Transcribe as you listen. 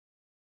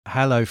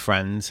Hello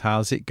friends,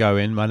 how's it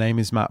going? My name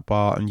is Matt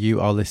Barr and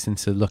you are listening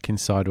to Looking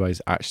Sideways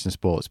Action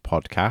Sports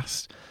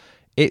podcast.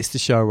 It's the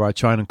show where I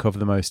try and uncover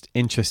the most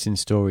interesting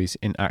stories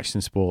in action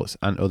sports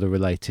and other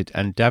related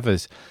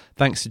endeavours.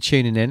 Thanks for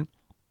tuning in.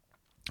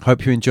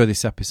 Hope you enjoy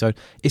this episode.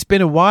 It's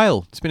been a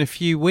while. It's been a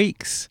few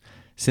weeks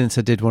since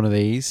I did one of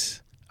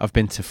these. I've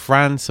been to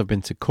France, I've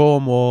been to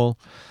Cornwall,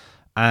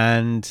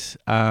 and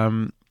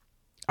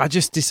I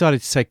just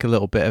decided to take a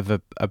little bit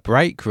of a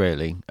break,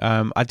 really.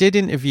 I did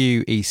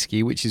interview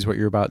Easkey, which is what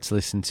you're about to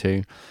listen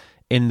to,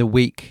 in the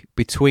week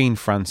between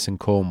France and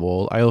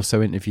Cornwall. I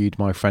also interviewed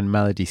my friend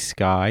Melody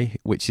Sky,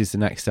 which is the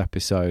next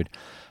episode.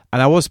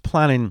 And I was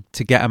planning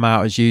to get them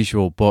out as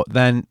usual, but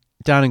then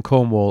down in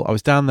Cornwall, I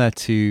was down there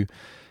to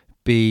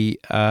be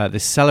the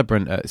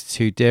celebrant at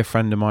two dear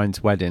friend of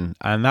mine's wedding,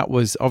 and that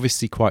was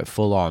obviously quite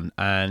full on.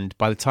 And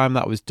by the time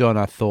that was done,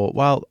 I thought,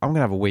 well, I'm gonna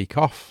have a week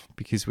off,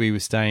 because we were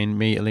staying,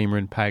 me, Alima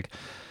and Peg,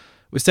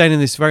 we're staying in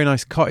this very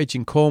nice cottage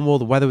in Cornwall.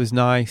 The weather was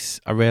nice.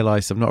 I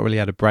realised I've not really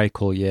had a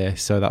break all year,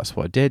 so that's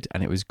what I did,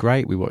 and it was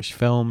great. We watched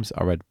films,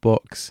 I read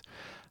books,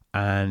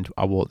 and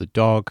I walked the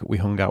dog. We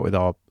hung out with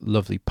our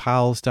lovely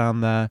pals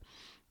down there,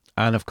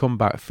 and I've come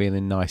back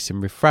feeling nice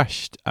and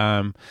refreshed.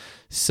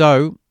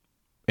 So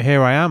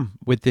here I am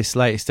with this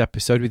latest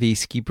episode with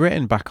Easkey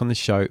Britton back on the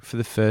show for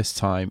the first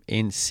time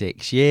in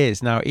 6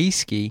 years. Now,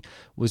 Easkey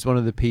was one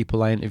of the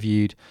people I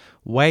interviewed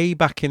way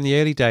back in the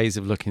early days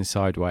of Looking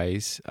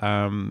Sideways.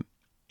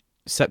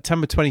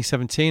 September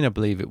 2017, I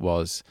believe it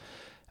was.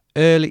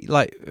 Early,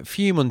 like a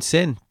few months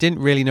in, didn't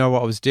really know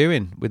what I was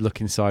doing with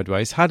Looking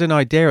Sideways. Had an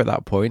idea at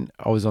that point.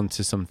 I was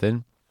onto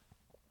something.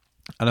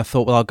 And I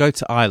thought, well, I'll go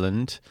to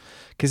Ireland.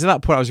 Because at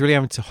that point, I was really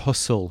having to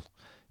hustle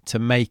to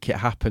make it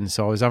happen.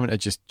 So I was having to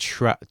just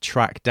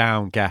track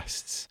down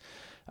guests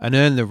and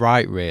earn the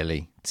right,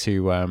 really,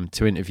 to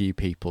interview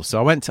people. So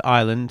I went to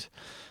Ireland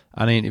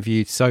and I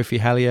interviewed Sophie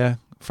Hellier,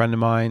 a friend of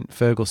mine,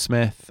 Fergal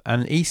Smith,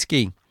 and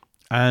Easkey.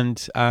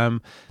 And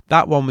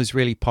that one was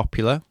really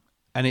popular,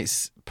 and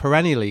it's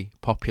perennially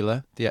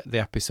popular, the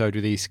episode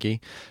with Easkey.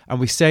 And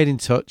we stayed in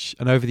touch,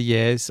 and over the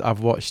years,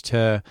 I've watched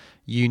her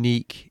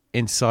unique,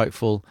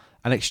 insightful,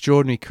 and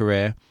extraordinary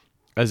career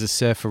as a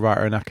surfer,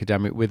 writer and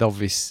academic, with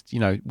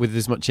with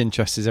as much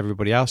interest as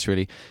everybody else,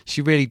 really.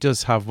 She really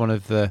does have one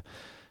of the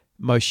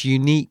most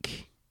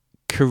unique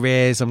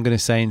careers, I'm going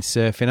to say, in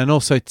surfing, and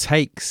also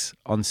takes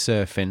on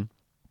surfing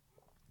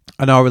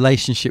and our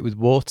relationship with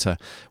water,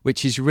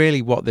 which is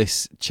really what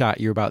this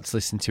chat you're about to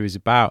listen to is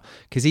about.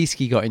 Because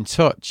Easkey got in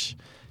touch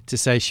to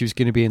say she was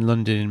going to be in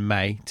London in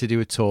May to do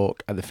a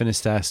talk at the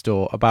Finisterre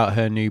store about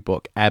her new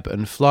book, Ebb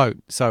and Flow.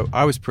 So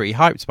I was pretty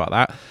hyped about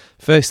that.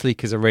 Firstly,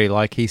 because I really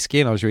like Easkey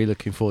and I was really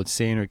looking forward to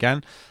seeing her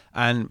again.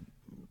 And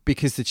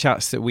because the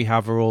chats that we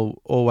have are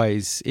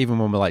always, even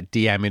when we're like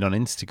DMing on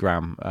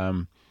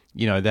Instagram,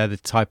 they're the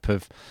type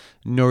of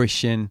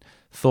nourishing,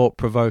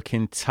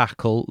 thought-provoking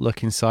tackle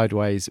Looking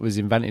Sideways was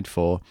invented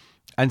for.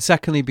 And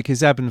secondly,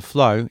 because Ebb and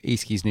Flow,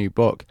 Easkey's new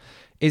book,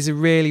 is a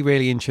really,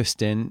 really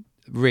interesting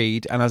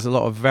read and has a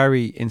lot of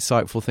very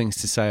insightful things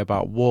to say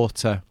about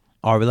water,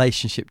 our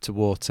relationship to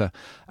water,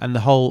 and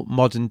the whole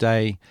modern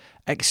day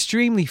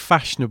extremely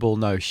fashionable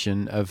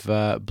notion of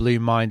blue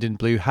mind and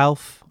blue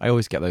health. I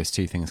always get those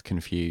two things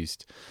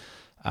confused.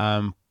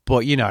 But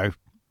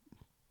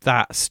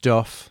that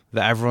stuff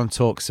that everyone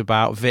talks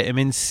about,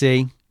 vitamin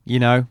C, you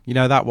know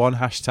that one,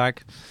 hashtag.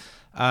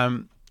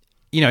 In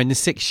the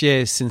 6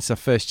 years since I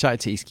first chatted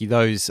to Easkey,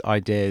 those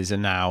ideas are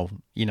now,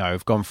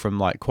 have gone from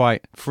like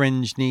quite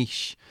fringe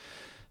niche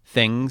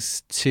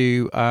things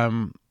to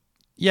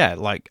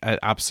like an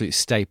absolute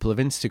staple of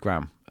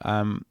Instagram,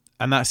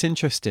 and that's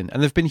interesting.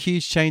 And there've been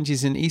huge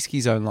changes in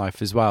Easkey's own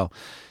life as well.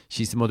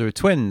 She's the mother of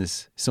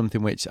twins,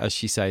 something which, as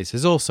she says,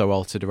 has also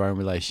altered her own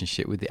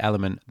relationship with the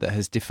element that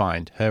has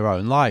defined her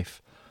own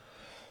life.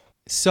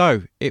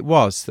 So it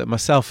was that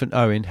myself and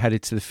Owen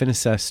headed to the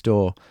Finisterre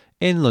store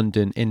in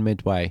London in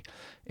mid-May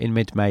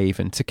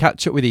even, to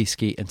catch up with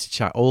Easkey and to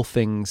chat all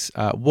things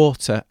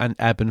water and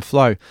ebb and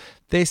flow.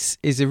 This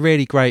is a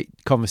really great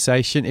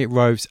conversation. It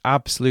roves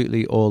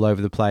absolutely all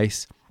over the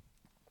place,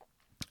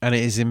 and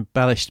it is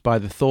embellished by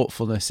the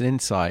thoughtfulness and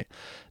insight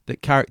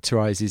that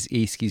characterises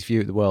Easkey's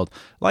view of the world.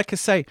 Like I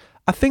say,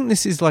 I think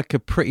this is like a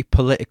pretty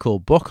political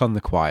book on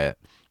the quiet,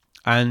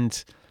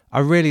 and I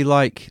really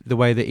like the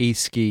way that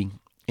Easkey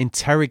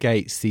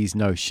interrogates these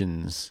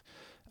notions,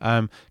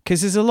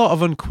 because there's a lot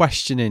of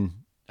unquestioning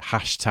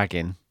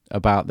hashtagging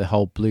about the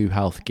whole blue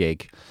health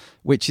gig,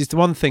 which is the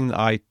one thing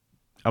that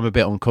I'm a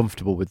bit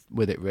uncomfortable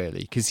with it,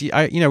 really, because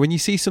when you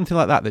see something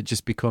like that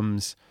just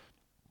becomes,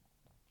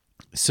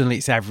 suddenly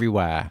it's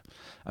everywhere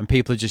and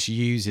people are just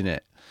using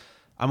it,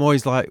 I'm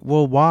always like,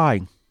 well,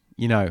 why?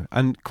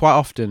 And quite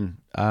often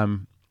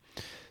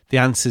the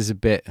answer's a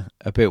bit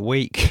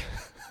weak.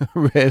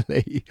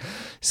 Really.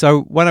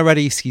 So when I read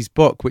Easkey's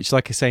book, which,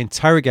 like I say,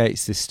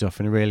 interrogates this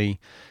stuff in a really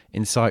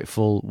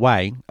insightful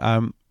way,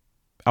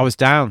 I was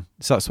down.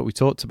 So that's what we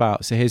talked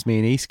about. So here's me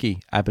and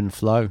Easkey, Ebb and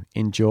Flow.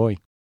 Enjoy.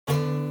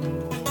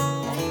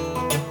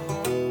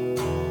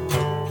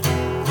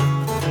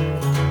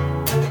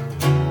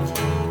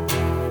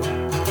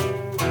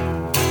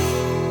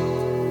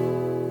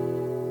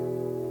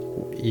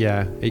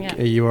 Yeah.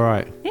 Are you all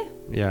right? Yeah.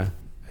 Yeah.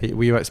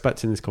 Were you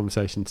expecting this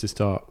conversation to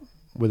start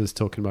with us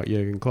talking about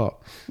Jurgen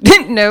Klopp?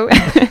 No.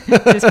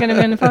 It's going to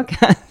be in the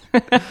podcast.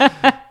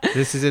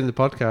 This is in the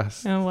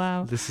podcast. Oh,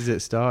 wow. This is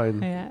it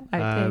starting. Yeah.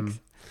 Outtakes.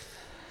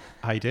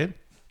 How you doing?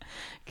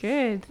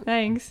 Good.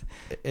 Thanks.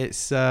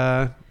 It's we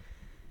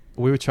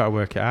were trying to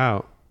work it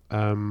out.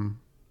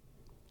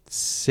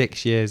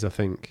 6 years, I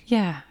think.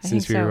 Yeah.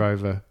 Since we were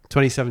over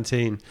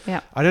 2017.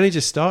 Yeah. I'd only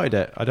just started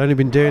it. I'd only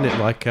been doing it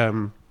like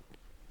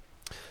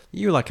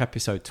you were like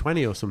episode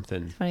 20 or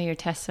something. It's one of your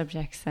test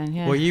subjects then,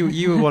 yeah. Well,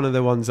 you were one of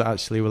the ones that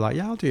actually were like,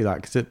 yeah, I'll do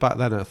that, because back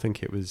then I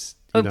think it was.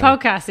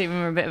 Podcasts even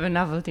were a bit of a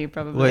novelty,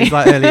 probably. Well, it's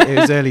like it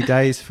was early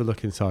days for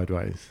Looking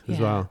Sideways as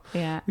well.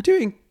 Yeah. We do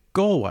it in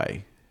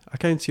Galway. I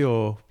came to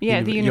your the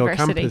your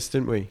university. campus,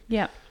 didn't we?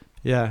 Yeah.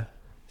 Yeah.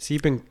 So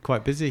you've been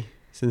quite busy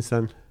since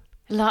then.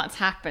 Lots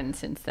happened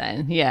since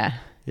then. Yeah.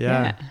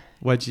 Yeah.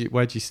 Where'd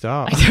you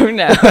start? I don't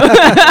know.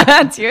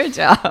 That's your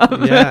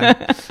job.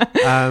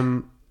 Yeah.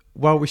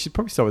 Well, we should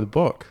probably start with a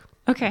book.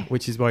 Okay.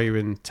 Which is why you're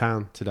in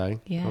town today,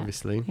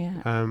 obviously.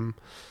 Yeah.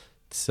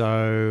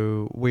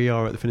 So we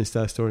are at the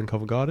Finisterre store in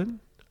Covent Garden,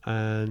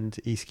 and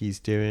Easkey's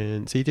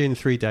doing. So you're doing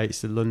 3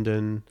 dates to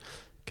London.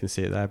 You can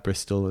see it there,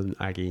 Bristol and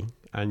Aggie,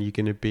 and you're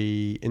going to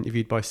be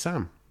interviewed by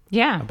Sam.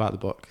 Yeah. About the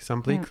book,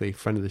 Sam Bleakley,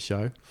 friend of the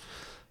show.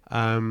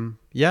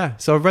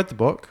 So I've read the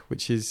book,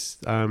 which is,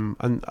 and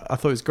I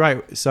thought it was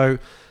great. So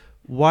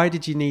why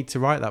did you need to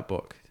write that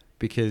book?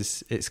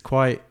 Because it's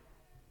quite,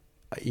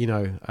 a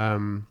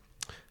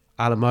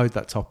la mode,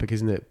 that topic,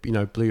 isn't it?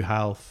 Blue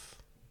health,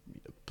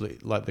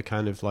 like the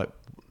kind of like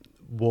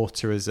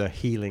water as a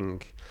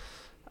healing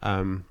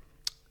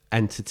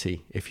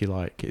entity, if you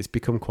like. It's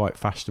become quite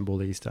fashionable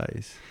these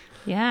days.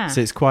 Yeah.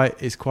 So it's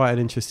quite an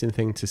interesting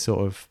thing to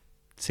sort of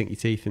sink your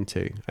teeth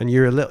into. And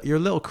you're a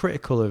little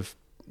critical of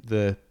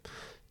the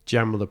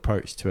general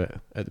approach to it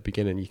at the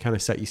beginning. You kind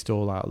of set your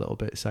stall out a little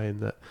bit, saying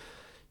that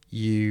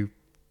you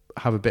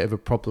have a bit of a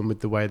problem with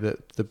the way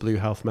that the blue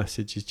health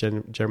message is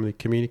generally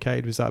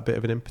communicated. Was that a bit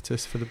of an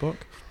impetus for the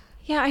book?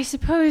 Yeah, I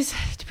suppose,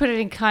 to put it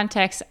in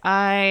context,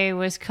 I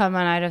was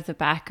coming out of the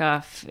back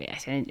of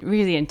a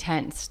really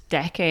intense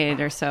decade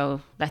or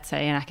so, let's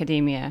say, in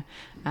academia,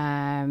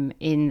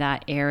 in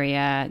that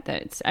area.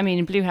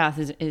 Blue health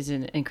is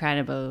an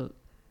incredible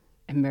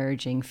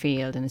emerging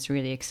field, and it's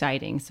really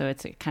exciting. So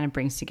it kind of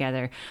brings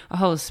together a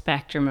whole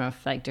spectrum of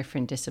like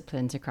different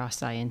disciplines across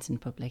science and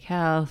public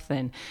health,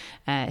 and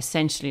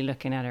essentially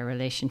looking at our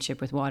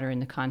relationship with water in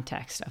the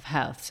context of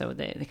health. So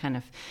they kind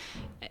of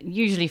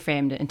usually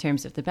framed it in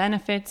terms of the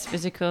benefits,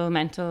 physical,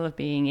 mental, of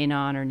being in,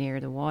 on, or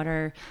near the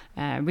water,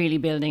 really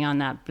building on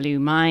that blue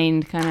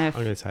mind kind of.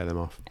 I'm going to take them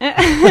off.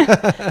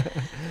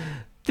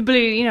 The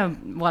blue,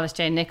 Wallace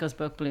J. Nichols'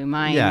 book, Blue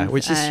Mind. Yeah,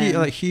 which is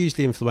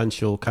hugely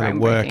influential kind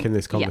of work in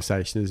this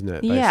conversation, isn't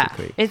it?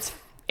 Basically. Yeah,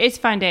 it's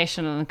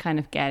foundational in kind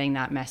of getting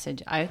that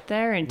message out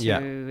there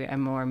into a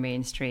more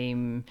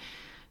mainstream,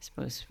 I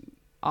suppose,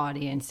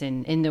 audience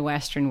in the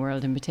Western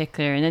world in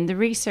particular. And then the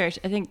research,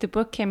 I think the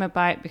book came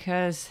about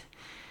because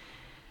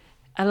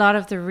a lot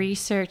of the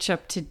research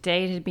up to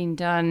date had been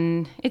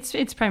done.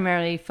 It's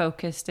primarily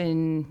focused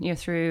in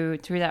through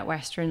that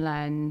Western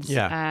lens.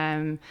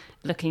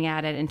 Looking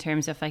at it in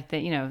terms of like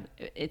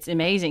it's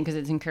amazing because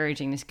it's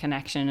encouraging this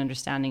connection and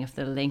understanding of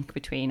the link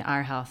between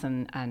our health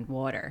and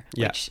water.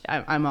 Which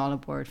I'm all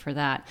aboard for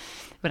that.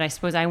 But I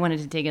suppose I wanted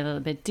to dig a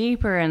little bit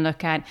deeper and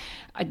look at,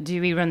 do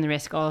we run the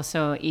risk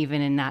also,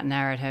 even in that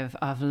narrative,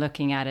 of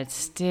looking at it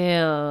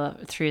still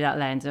through that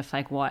lens of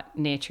like what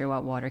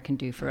water can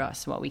do for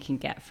us, what we can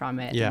get from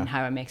it, and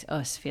how it makes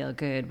us feel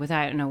good,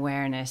 without an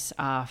awareness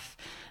of,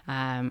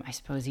 I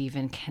suppose,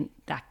 even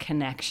that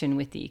connection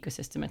with the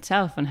ecosystem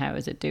itself, and how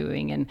is it doing.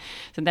 And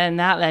so then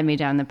that led me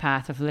down the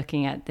path of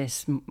looking at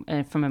this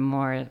from a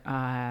more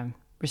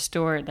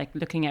restored, like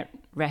looking at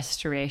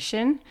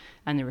restoration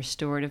and the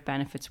restorative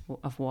benefits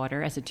of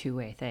water as a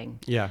two-way thing.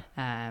 So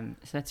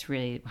that's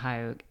really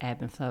how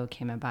Ebb and Flow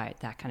came about,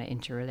 that kind of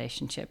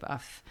interrelationship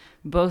of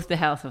both the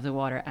health of the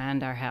water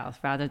and our health,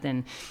 rather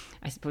than,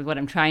 I suppose what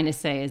I'm trying to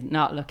say is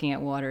not looking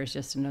at water as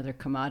just another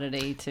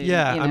commodity to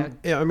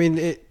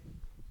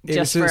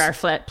just for our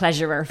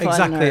pleasure or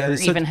fun, or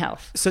even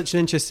health. Such an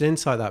interesting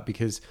insight, that,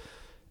 because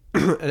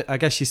I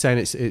guess you're saying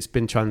it's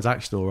been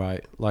transactional,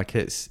 right? Like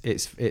it's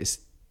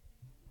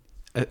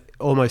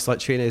almost like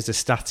treating it as a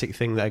static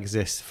thing that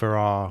exists for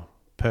our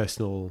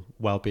personal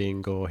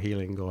well-being or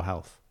healing or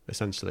health,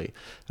 essentially.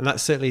 And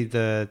that's certainly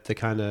the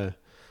kind of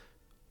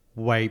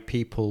way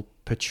people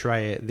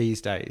portray it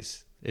these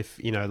days. If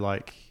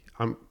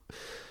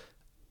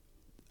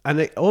and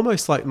it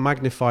almost like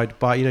magnified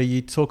by,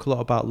 you talk a lot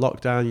about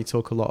lockdown, you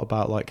talk a lot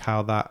about like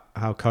how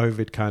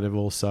COVID kind of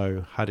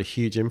also had a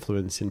huge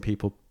influence in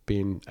people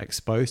being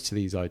exposed to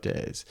these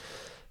ideas.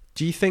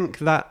 Do you think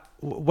that,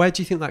 where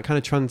do you think that kind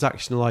of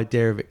transactional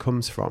idea of it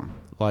comes from?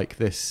 Like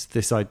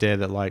this idea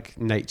that like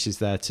nature's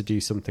there to do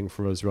something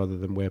for us rather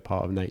than we're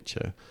part of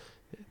nature.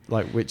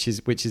 like which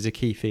is a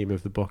key theme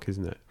of the book,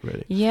 isn't it,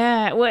 really?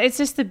 Yeah, well, it's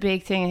just the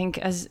big thing. I think,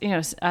 as you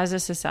know, as a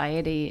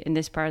society in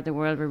this part of the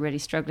world, we're really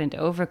struggling to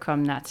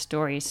overcome that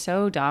story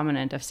so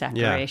dominant of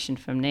separation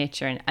from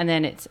nature, and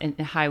then it's in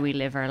how we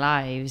live our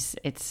lives.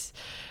 It's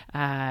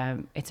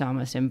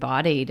almost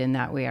embodied in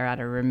that we are at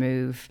a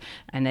remove,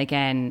 and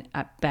again,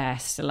 at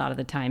best, a lot of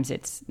the times,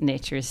 it's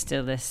nature is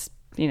still this,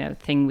 you know,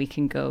 thing we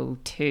can go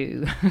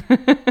to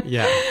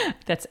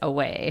that's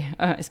away,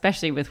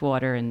 especially with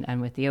water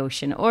and with the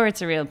ocean, or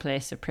it's a real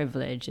place of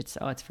privilege. It's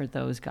for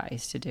those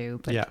guys to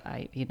do, but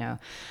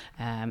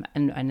and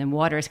then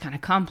water is kind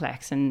of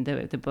complex, and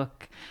the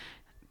book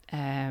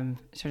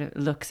sort of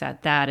looks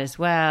at that as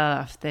well,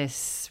 of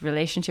this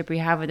relationship we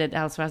have with it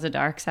also has a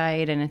dark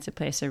side, and it's a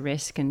place of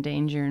risk and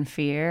danger and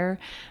fear,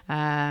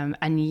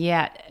 and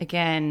yet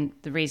again,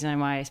 the reason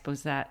why I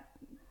suppose that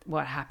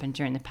what happened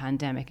during the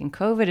pandemic and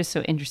COVID is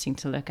so interesting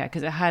to look at,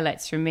 because it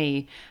highlights for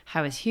me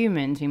how as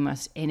humans we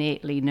must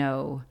innately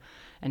know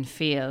and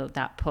feel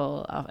that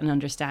pull of an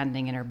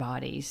understanding in our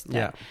bodies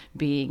that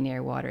being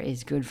near water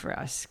is good for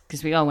us,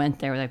 because we all went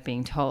there without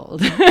being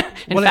told.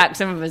 In fact,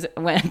 some of us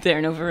went there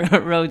and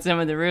overrode some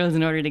of the rules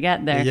in order to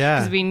get there,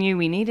 because we knew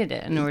we needed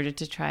it in order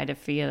to try to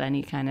feel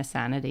any kind of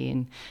sanity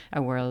in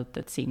a world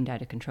that seemed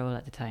out of control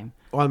at the time.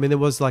 Well, I mean, there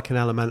was like an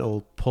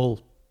elemental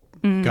pull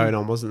going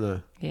on, wasn't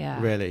there?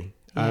 Yeah. Really?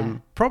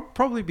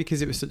 Probably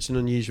because it was such an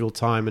unusual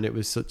time, and it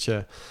was such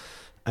an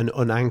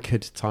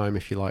unanchored time,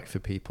 if you like, for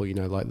people, you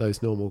know, like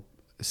those normal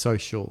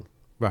social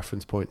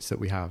reference points that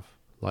we have,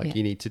 like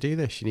you need to do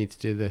this, you need to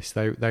do this,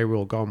 they were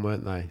all gone,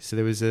 weren't they? So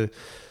there was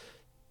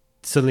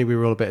suddenly we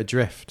were all a bit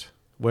adrift,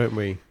 weren't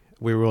we?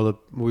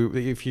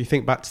 If you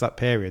think back to that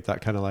period,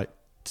 that kind of like,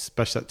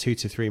 especially that 2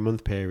 to 3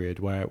 month period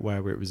where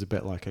it was a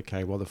bit like,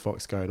 okay, what the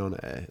fuck's going on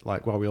here?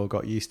 Like, well, we all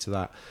got used to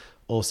that.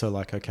 Also,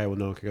 like, okay, well,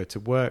 no one could go to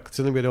work.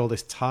 Suddenly we had all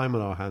this time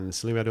on our hands.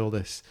 Suddenly we had all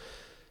this,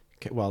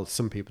 well,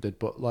 some people did,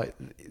 but like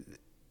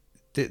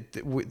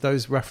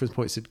those reference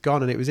points had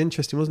gone. And it was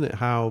interesting, wasn't it,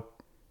 how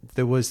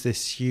there was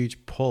this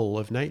huge pull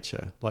of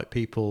nature, like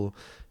people,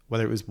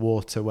 whether it was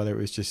water, whether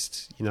it was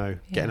just, you know,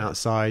 getting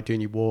outside,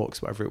 doing your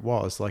walks, whatever it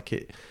was, like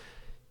it.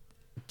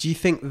 Do you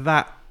think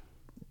that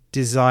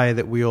desire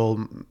that we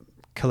all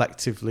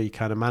collectively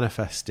kind of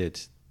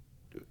manifested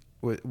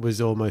was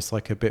almost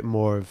like a bit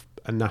more of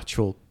a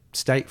natural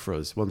state for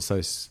us once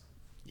those,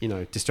 you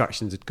know,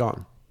 distractions had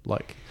gone?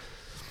 Like,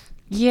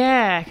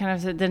 yeah,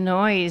 kind of the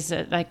noise,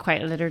 like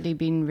quite literally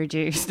being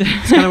reduced.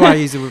 It's kind of why I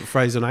use the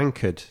phrase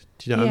unanchored.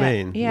 Do you know what I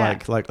mean? Yeah.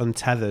 Like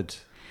untethered,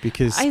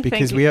 because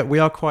we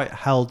are quite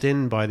held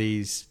in by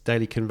these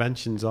daily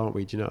conventions, aren't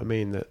we? Do you know what I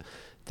mean?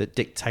 That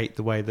dictate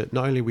the way that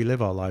not only we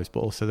live our lives,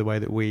 but also the way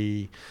that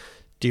we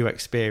do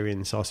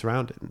experience our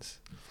surroundings.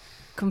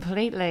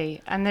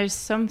 Completely. And there's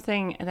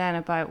something then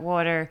about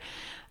water,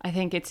 I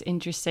think it's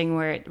interesting,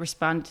 where it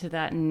responded to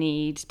that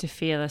need to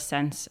feel a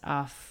sense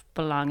of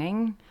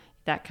belonging,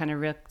 that kind of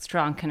real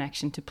strong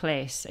connection to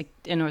place,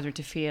 in order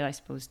to feel, I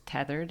suppose,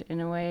 tethered in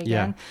a way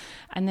again.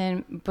 And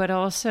then, but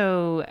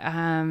also,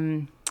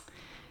 and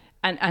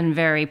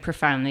very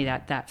profoundly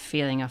that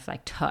feeling of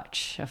like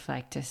touch, of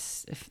like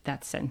this,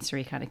 that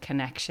sensory kind of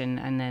connection,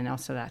 and then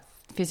also that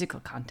physical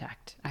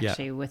contact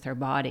actually with our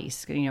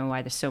bodies. You know,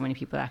 why there's so many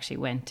people actually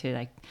went to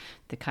like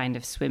the kind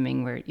of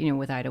swimming where, you know,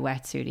 without a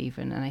wetsuit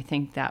even, and I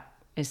think that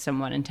is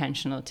somewhat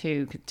intentional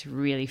too, to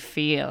really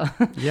feel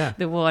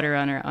the water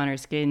on our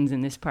skins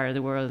in this part of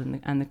the world,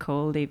 and the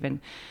cold even,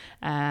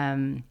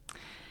 and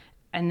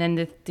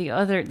then the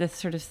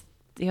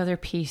other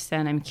piece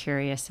then I'm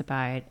curious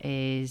about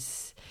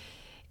is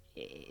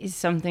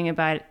something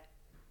about,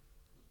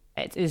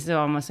 it is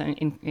almost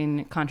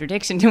in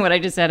contradiction to what I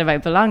just said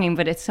about belonging,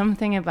 but it's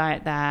something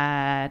about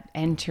that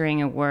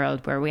entering a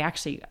world where we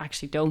actually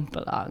don't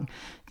belong.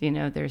 You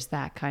know, there's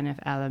that kind of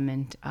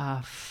element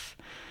of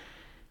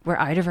we're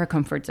out of our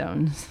comfort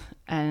zones,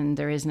 and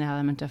there is an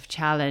element of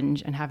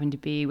challenge and having to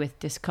be with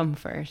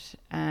discomfort.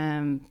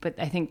 But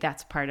I think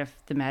that's part of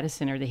the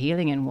medicine or the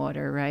healing in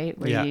water, right?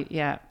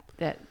 Where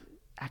that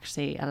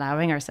actually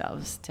allowing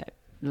ourselves to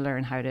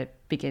learn how to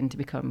begin to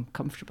become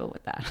comfortable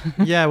with that.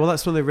 Yeah, well,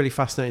 that's one of the really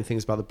fascinating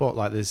things about the book.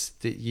 Like,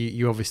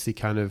 you obviously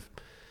kind of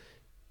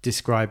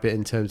describe it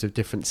in terms of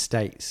different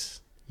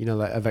states, you know,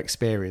 like of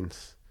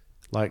experience.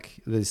 Like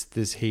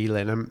there's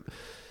healing,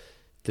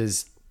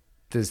 there's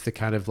the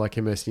kind of like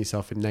immersing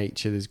yourself in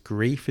nature. There's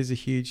grief is a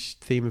huge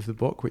theme of the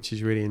book, which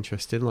is really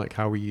interesting, like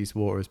how we use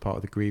water as part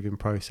of the grieving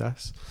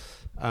process.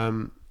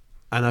 And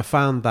I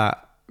found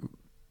that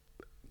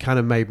kind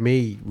of made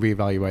me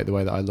reevaluate the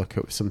way that I look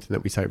at something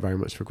that we take very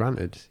much for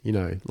granted. You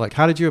know, like,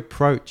 how did you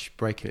approach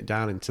breaking it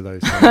down into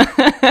those kind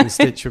of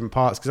constituent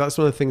parts? Because that's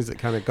one of the things that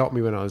kind of got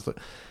me when I was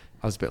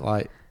a bit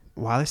like,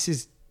 wow, this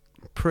is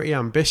pretty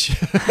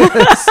ambitious.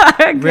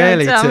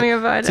 Really, tell me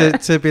about it.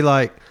 To be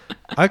like,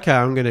 okay,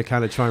 I'm going to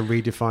kind of try and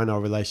redefine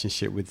our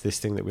relationship with this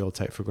thing that we all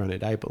take for granted,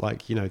 but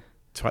like, you know,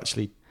 to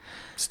actually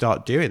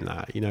start doing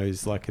that, you know,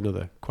 is like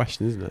another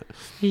question, isn't it?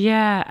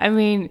 Yeah, I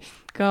mean,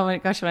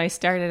 gosh, when I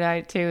started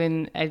out too,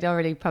 and I'd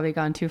already probably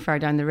gone too far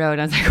down the road,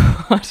 I was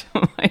like, what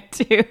am I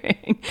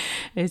doing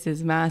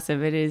is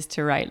massive. It is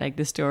to write like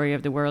the story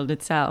of the world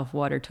itself.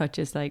 Water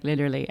touches like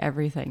literally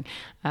everything.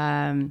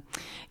 And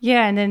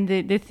then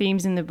the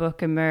themes in the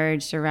book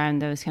emerged around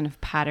those kind of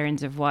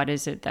patterns of what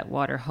is it that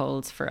water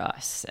holds for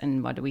us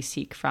and what do we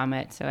seek from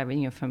it. So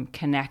everything from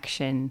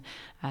connection,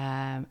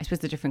 I suppose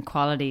the different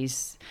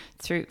qualities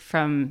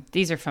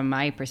these are from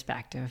my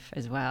perspective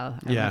as well.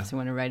 I also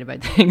want to write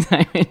about things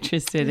I'm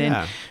interested in,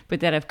 but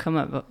that have come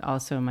up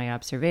also in my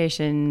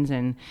observations.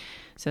 And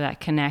so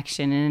that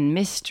connection and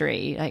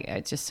mystery, like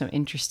it's just so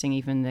interesting,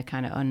 even the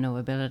kind of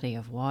unknowability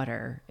of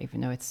water,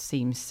 even though it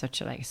seems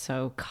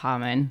so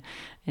common,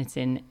 it's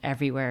in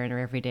everywhere in our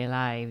everyday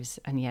lives,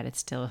 and yet it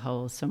still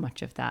holds so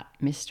much of that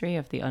mystery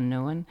of the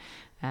unknown,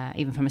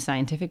 even from a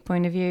scientific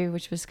point of view,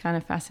 which was kind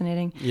of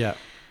fascinating. Yeah.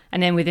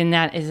 And then within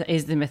that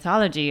is the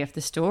mythology of the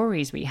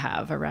stories we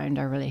have around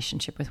our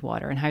relationship with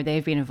water and how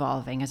they've been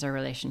evolving as our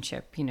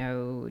relationship,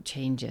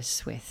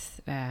 changes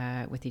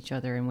with each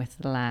other and with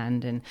the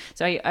land. And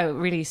so I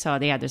really saw,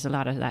 there's a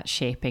lot of that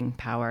shaping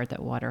power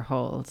that water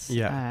holds.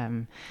 Yeah.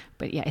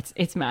 But yeah,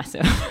 it's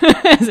massive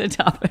as a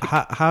topic.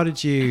 How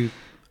did you,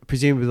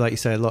 presumably, like you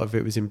say, a lot of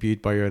it was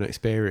imbued by your own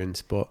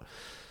experience, but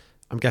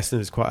I'm guessing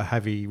there's quite a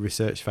heavy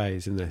research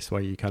phase in this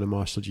where you kind of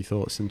marshaled your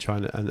thoughts and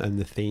and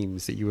the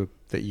themes that you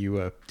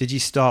were. Did you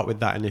start with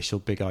that initial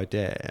big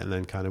idea and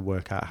then kind of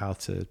work out how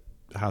to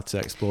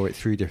explore it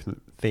through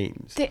different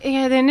themes? The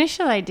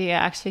initial idea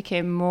actually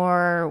came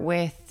more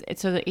with it,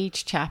 so that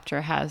each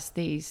chapter has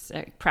these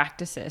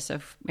practices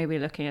of maybe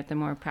looking at the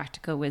more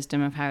practical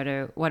wisdom of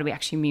what do we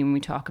actually mean when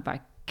we talk about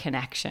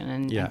connection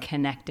and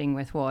connecting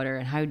with water,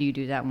 and how do you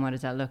do that, and what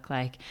does that look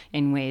like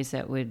in ways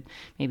that would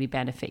maybe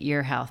benefit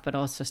your health but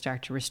also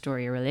start to restore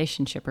your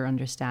relationship or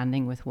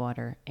understanding with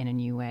water in a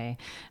new way.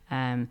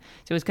 So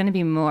it's going to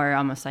be more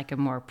almost like a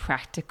more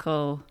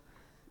practical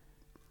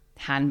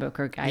handbook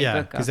or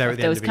guidebook of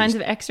those kinds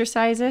of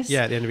exercises.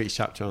 Yeah, at the end of each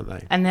chapter, aren't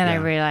they? And then I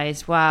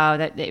realized, wow,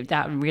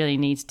 that really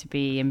needs to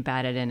be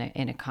embedded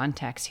in a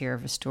context here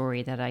of a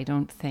story that I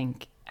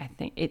think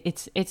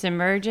it's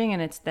emerging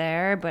and it's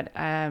there, but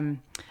I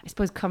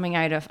suppose coming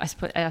out of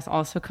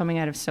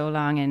so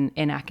long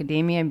in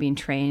academia and being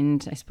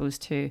trained, I suppose,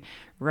 to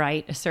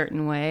write a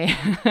certain way,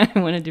 I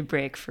wanted to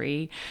break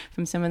free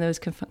from some of those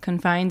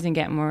confines and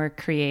get more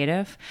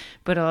creative,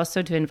 but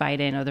also to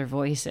invite in other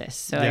voices.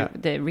 So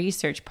the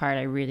research part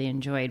I really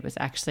enjoyed was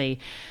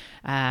actually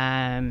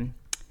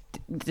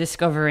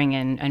discovering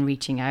and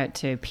reaching out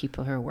to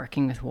people who are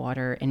working with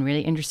water in really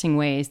interesting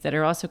ways that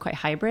are also quite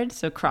hybrid.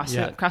 So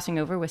crossing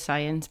over with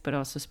science, but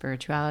also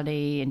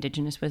spirituality,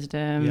 indigenous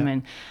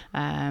wisdom,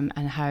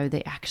 and how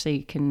they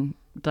actually can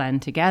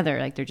blend together.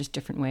 Like they're just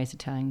different ways of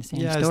telling the same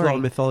story. There's a lot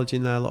of mythology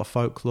in there, a lot of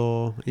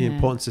folklore. The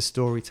importance of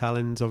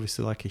storytelling is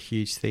obviously like a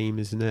huge theme,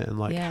 isn't it? And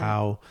like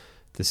how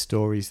the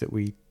stories that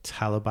we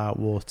tell about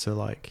water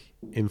like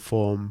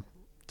inform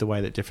the way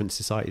that different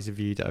societies have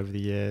viewed it over the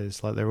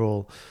years. Like they're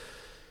all,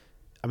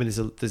 I mean,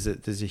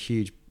 there's a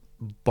huge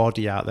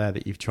body out there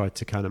that you've tried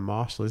to kind of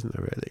marshal, isn't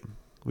there, really?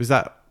 Was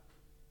that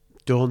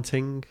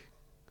daunting?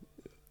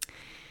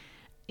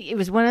 It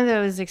was one of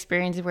those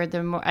experiences where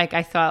the more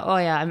I thought, oh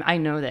yeah, I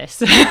know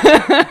this.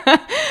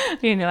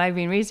 I've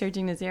been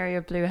researching this area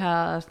of blue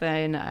health,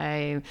 and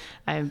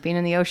I've been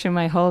in the ocean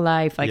my whole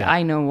life.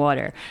 I know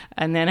water.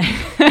 And then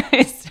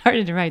I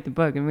started to write the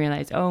book and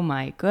realized, oh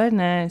my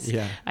goodness,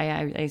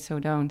 I so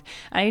don't.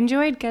 I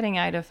enjoyed getting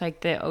out of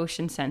like the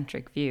ocean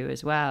centric view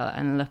as well,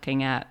 and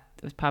looking at,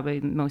 it was probably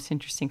most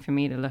interesting for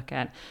me to look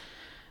at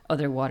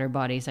other water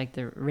bodies like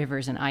the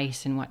rivers and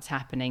ice and what's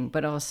happening,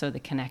 but also the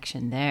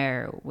connection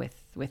there with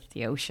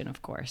the ocean,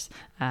 of course.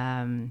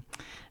 And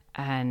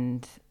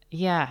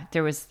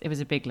it was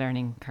a big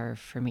learning curve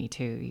for me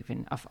too,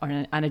 even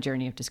on a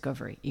journey of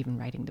discovery, even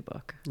writing the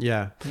book.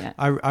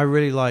 I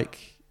really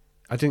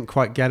I didn't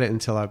quite get it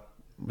until I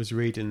was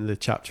reading the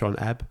chapter on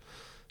ebb.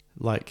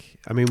 Was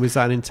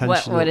that an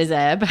intentional? What is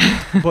ebb?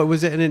 But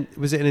was it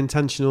an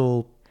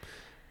intentional,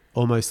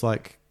 almost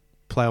like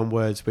play on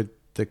words with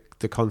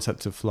the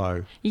concept of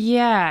flow?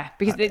 Yeah,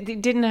 because I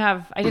didn't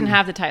have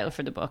the title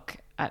for the book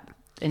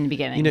in the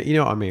beginning. You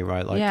know what I mean,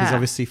 right? Because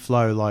obviously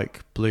flow,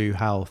 like blue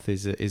health,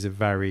 is a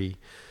very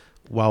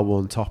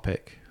well-worn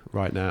topic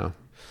right now.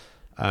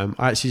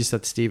 I actually just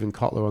had Stephen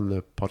Kotler on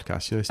the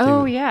podcast. You know Stephen?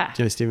 Oh yeah.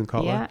 Do you know Stephen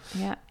Kotler?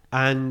 Yeah.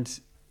 And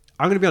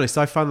I'm going to be honest,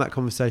 I found that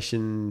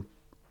conversation.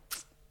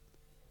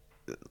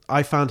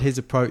 I found his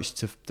approach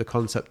to the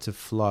concept of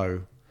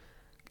flow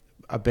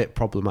a bit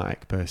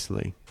problematic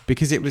personally,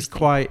 because it was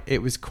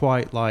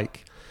quite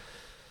like,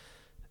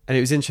 and it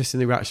was interesting,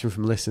 the reaction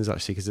from listeners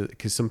actually,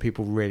 because some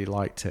people really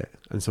liked it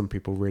and some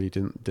people really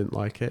didn't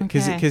like it,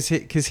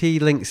 because he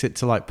links it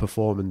to like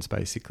performance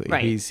basically.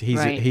 Right.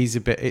 He's a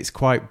bit, it's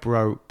quite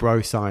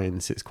bro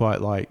science. It's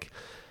quite like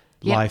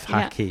life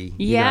hacky.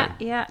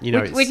 You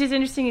know, which is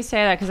interesting you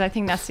say that, because I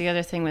think that's the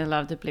other thing with a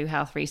lot of the blue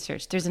health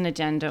research. There's an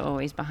agenda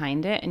always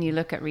behind it, and you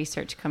look at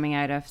research coming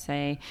out of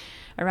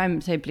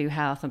around blue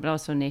health, but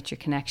also nature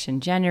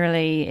connection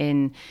generally,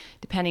 in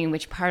depending on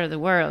which part of the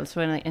world.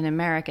 So in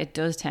America, it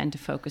does tend to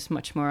focus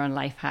much more on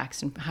life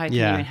hacks and how can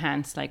you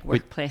enhance like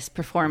workplace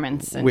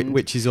performance,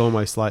 which is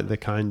almost like the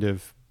kind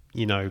of,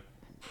 you know,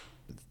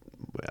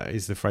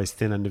 is the phrase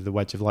thin end of the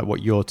wedge of like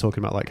what you're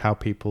talking about, like how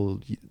people,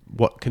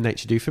 what can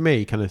nature do for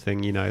me kind of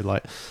thing, you know,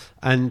 like,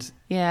 and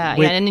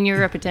and in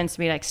Europe it tends to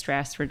be like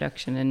stress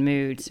reduction and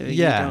mood, so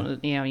you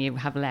don't, you know, you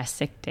have less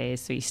sick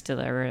days, so you still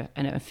are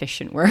an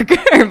efficient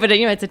worker but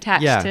you know, it's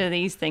attached to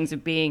these things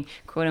of being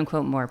quote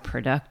unquote more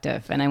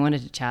productive. And I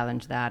wanted to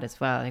challenge that as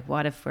well, like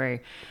what if we're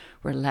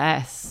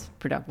less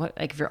productive?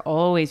 Like if you're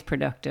always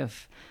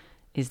productive,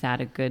 is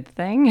that a good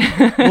thing?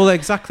 Well,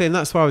 exactly, and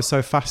that's why I was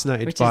so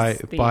fascinated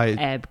by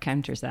ebb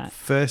counters that.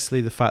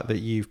 Firstly, the fact that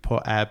you've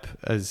put ebb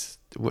as,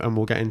 and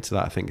we'll get into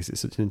that, I think, because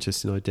it's such an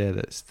interesting idea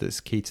that's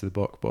key to the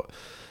book, but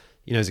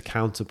you know, as a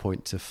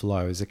counterpoint to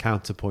flow, as a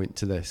counterpoint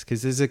to this,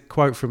 because there's a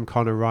quote from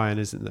Conor Ryan,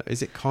 isn't there?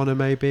 Is it Conor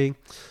maybe?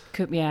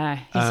 He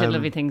said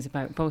lovely things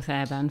about both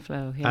ebb and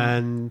flow.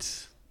 And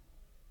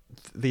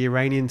the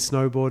Iranian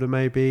snowboarder,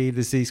 maybe,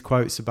 there's these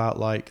quotes about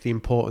like the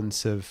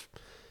importance of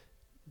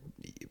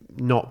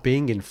not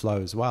being in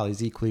flow as well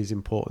is equally as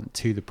important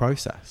to the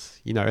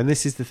process, you know. And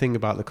this is the thing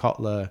about the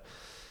Kotler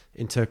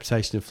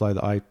interpretation of flow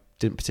that I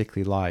didn't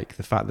particularly like,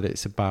 the fact that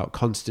it's about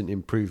constant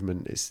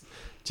improvement. It's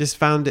just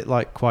found it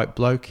like quite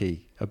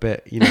blokey a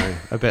bit, you know,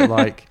 a bit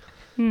like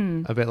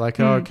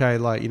okay,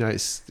 like, you know,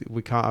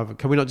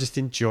 can we not just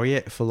enjoy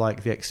it for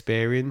like the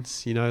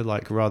experience, you know,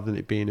 like rather than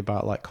it being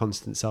about like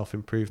constant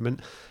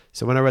self-improvement.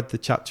 So when I read the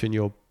chapter in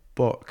your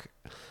book,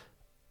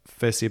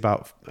 firstly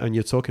about, and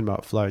you're talking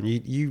about flow, and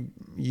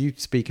you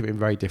speak of it in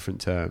very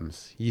different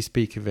terms. You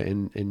speak of it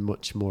in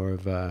much more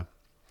of an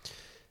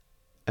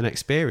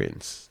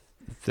experience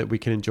that we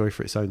can enjoy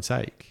for its own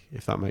sake,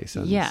 if that makes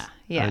sense.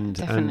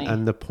 Definitely.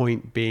 And the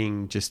point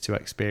being just to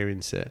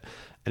experience it,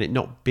 and it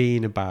not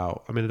being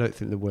about, I mean, I don't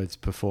think the words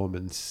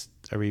performance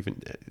are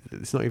even,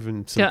 it's not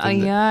even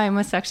something I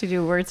must actually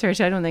do a word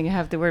search. I don't think I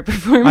have the word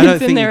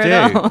performance in there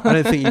at all. I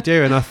don't think you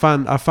do, and I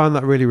found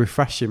that really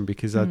refreshing,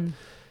 because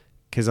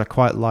I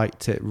quite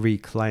liked it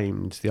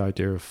reclaimed the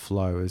idea of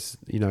flow as,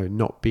 you know,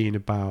 not being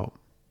about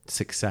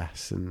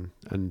success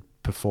and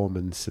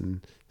performance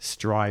and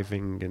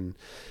striving, and,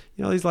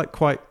 you know, these like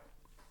quite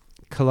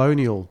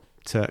colonial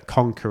to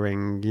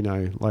conquering, you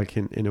know, like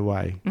in a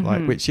way,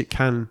 like, which it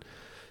can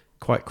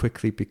quite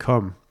quickly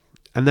become.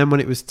 And then when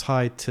it was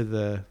tied to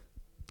the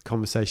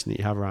conversation that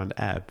you have around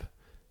ebb,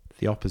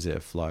 the opposite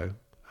of flow,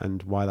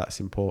 and why that's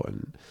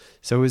important.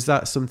 So was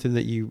that something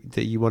that you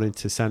wanted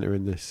to center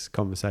in this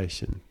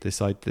conversation,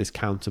 this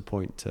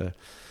counterpoint to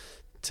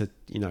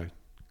you know,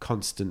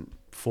 constant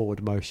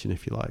forward motion,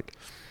 if you like?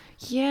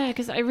 Yeah,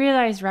 because I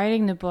realized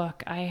writing the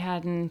book, I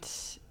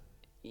hadn't.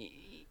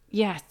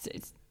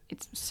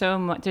 It's so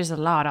much. There's a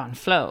lot on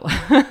flow.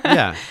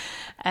 Yeah.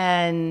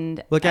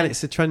 And well, again,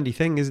 it's a trendy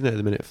thing, isn't it? At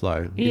the minute,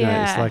 flow. You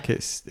know, it's like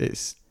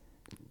it's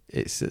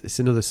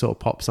another sort of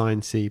pop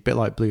sciencey, bit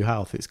like blue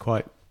health.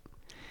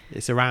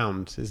 It's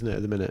around, isn't it,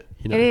 at the minute?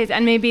 You know? It is,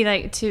 and maybe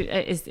like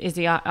is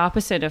the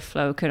opposite of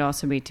flow could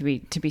also be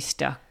to be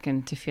stuck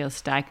and to feel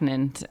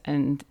stagnant,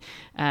 and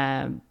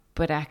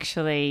but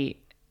actually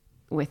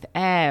with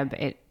ebb,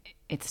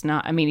 it's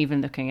not. I mean,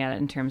 even looking at it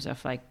in terms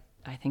of like,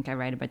 I think I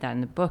write about that in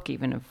the book,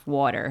 even of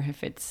water,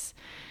 if it's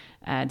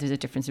there's a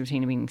difference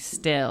between being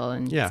still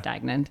and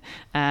stagnant.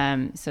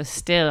 So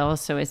still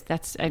also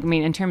I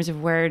mean, in terms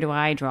of where do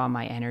I draw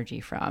my energy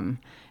from?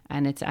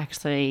 And it's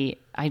actually,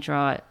 I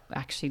draw it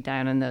actually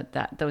down on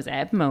those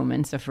ebb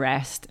moments of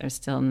rest or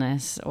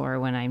stillness, or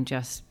when I'm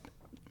just,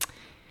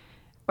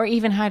 or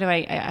even how do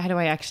I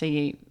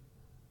actually,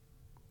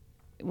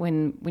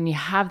 when you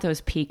have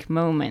those peak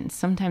moments,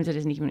 sometimes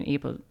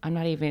I'm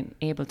not even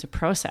able to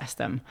process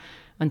them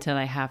until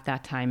I have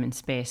that time and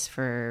space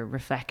for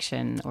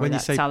reflection or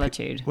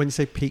solitude. When you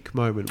say peak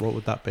moment, what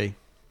would that be?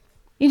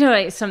 You know,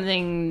 like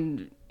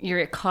something,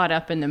 you're caught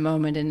up in the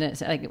moment, and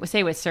it's like,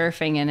 say with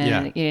surfing and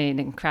an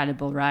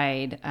incredible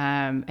ride,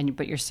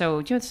 but you're so,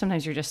 you know,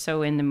 sometimes you're just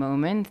so in the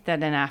moment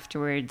that then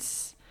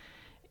afterwards,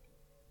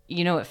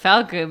 you know, it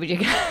felt good, but you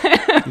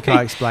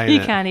can't explain it. You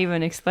can't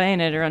even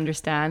explain it or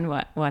understand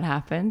what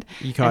happened.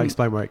 You can't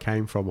explain where it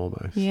came from,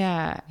 almost.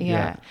 Yeah.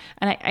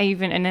 And I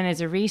even, and then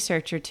as a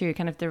researcher too,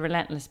 kind of the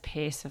relentless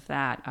pace of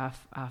that,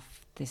 of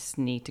this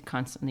need to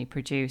constantly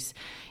produce,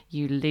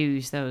 you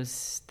lose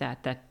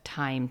that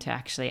time to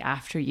actually,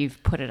 after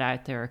you've put it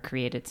out there or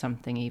created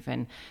something,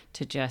 even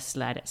to just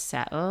let it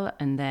settle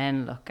and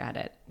then look at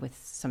it with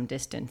some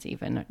distance,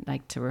 even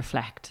like to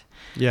reflect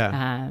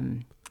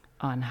on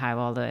how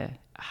all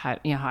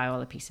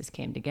the pieces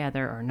came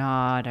together or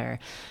not, or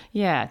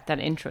that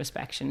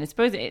introspection. I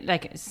suppose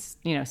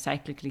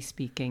cyclically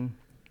speaking,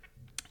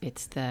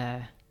 it's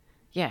the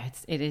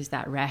it is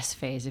that rest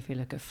phase. If you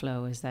look at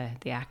flow as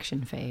the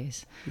action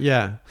phase.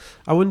 Yeah.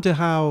 I wonder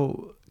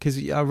how,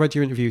 because I read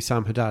your interview with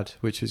Sam Haddad,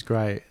 which was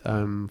great,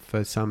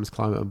 for Sam's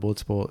Climate and Board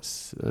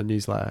Sports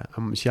newsletter.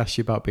 She asked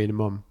you about being a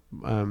mum.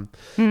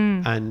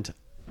 And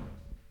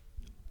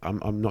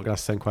I'm not going to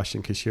ask the same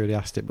question because she already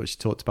asked it, but she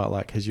talked about,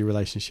 like, has your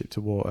relationship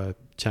to water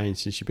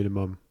changed since you've been a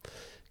mum?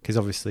 Because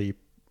obviously,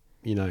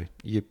 you know,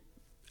 you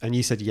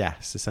said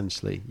yes,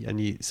 essentially.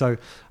 So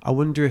I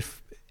wonder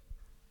if,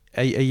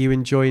 are you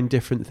enjoying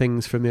different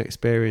things from the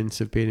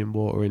experience of being in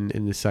water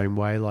in the same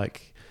way?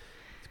 Like,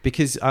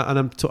 because,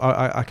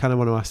 I kind of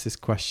want to ask this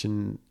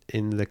question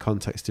in the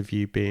context of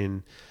you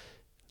being,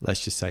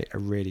 let's just say, a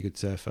really good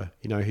surfer,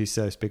 you know, who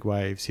surfs big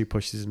waves, who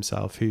pushes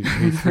himself, who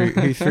through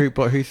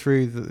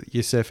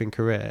your surfing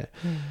career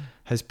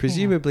has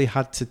presumably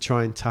had to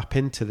try and tap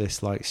into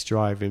this, like,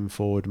 striving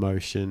forward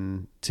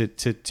motion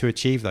to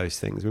achieve those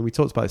things. I mean, we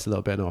talked about this a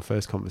little bit in our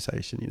first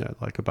conversation, you know,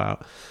 like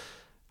about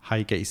how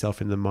you get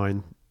yourself in the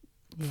mind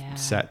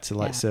set to,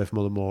 like, surf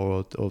more and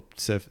more or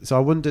surf. So I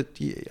wondered,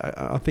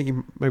 I think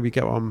you maybe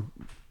get what I'm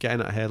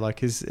getting at here.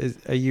 Like,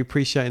 are you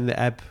appreciating the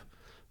ebb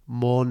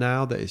more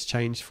now that it's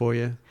changed for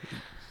you?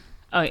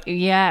 Oh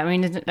yeah, I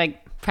mean,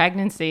 like,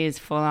 pregnancy is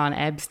full on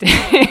ebb state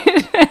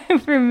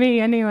for me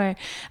anyway,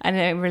 and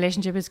the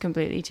relationship has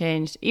completely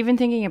changed. Even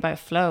thinking about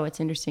flow, it's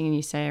interesting, and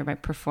you say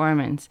about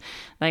performance.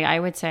 Like, I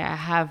would say I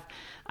have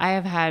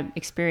had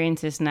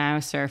experiences now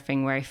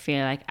surfing where I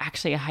feel like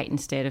actually a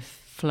heightened state of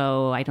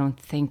flow I don't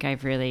think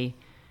I've really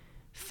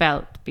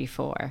felt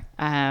before.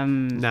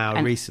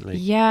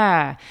 Recently,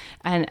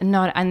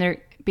 and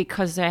there,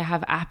 because I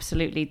have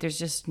absolutely, there's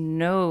just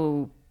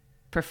no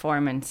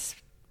performance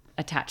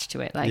attached to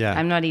it. Like,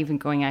 I'm not even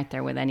going out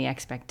there with any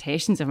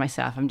expectations of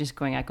myself. I'm just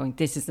going out going,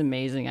 this is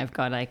amazing. I've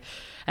got like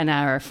an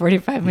hour,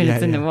 45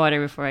 minutes in the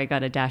water before I got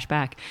to dash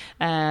back.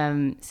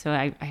 So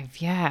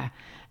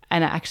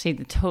and actually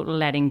the total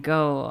letting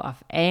go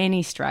of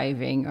any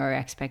striving or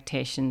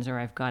expectations, or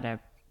I've got to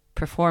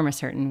perform a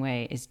certain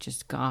way, is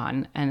just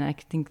gone. And I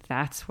think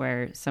that's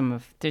where some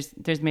of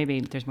there's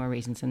more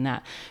reasons than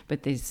that,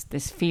 but there's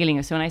this feeling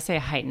of, so when I say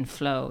heightened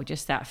flow,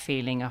 just that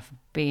feeling of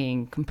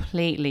being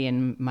completely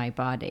in my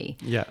body,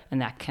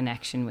 and that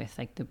connection with,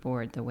 like, the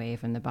board, the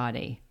wave, and the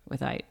body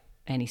without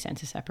any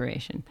sense of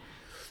separation.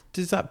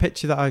 Does that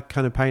picture that I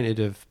kind of painted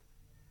of,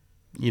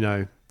 you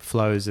know,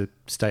 flow as a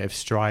state of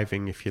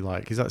striving, if you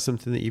like, is that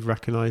something that you've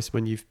recognized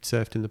when you've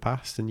surfed in the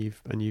past and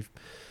you've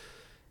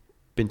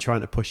been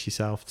trying to push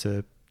yourself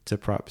to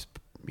perhaps,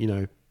 you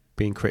know,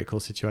 be in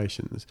critical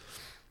situations?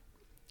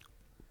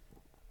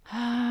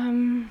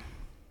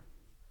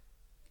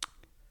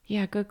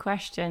 Yeah, good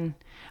question.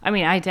 I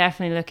mean, I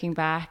definitely, looking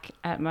back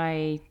at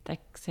my,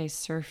 like, say,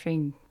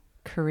 surfing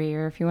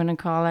career, if you want to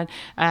call it,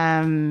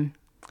 I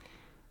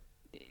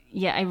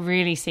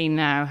really see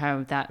now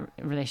how that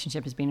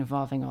relationship has been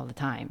evolving all the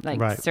time. Like,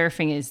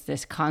 surfing is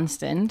this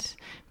constant,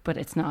 but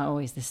it's not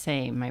always the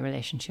same, my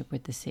relationship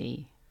with the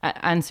sea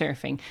and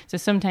surfing. So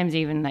sometimes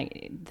even,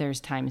 like, there's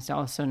times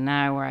also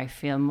now where I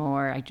feel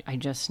more, I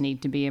just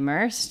need to be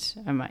immersed.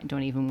 I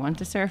don't even want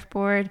to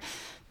surfboard.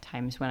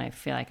 Times when I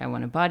feel like I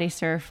want to body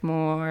surf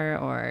more,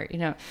 or, you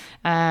know,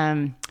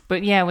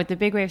 but yeah, with the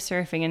big wave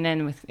surfing, and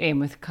then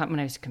when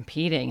I was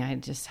competing, I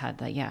just had,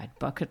 like, I had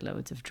bucket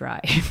loads of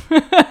drive.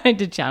 I had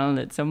to channel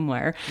it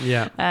somewhere.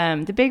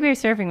 The big wave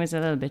surfing was a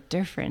little bit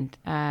different.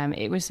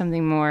 It was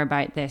something more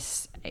about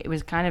this. It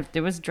was kind of,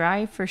 there was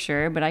drive for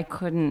sure, but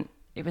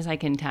it was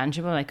like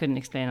intangible. I couldn't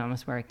explain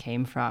almost where it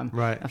came from.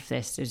 Of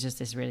this, there's just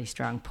this really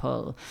strong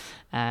pull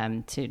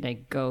to,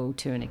 like, go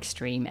to an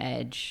extreme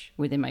edge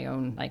within my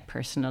own, like,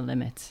 personal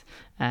limits.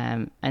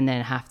 And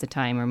then half the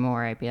time or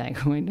more, I'd be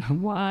like, oh, I know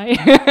why.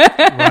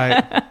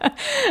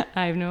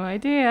 I have no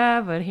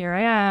idea, but here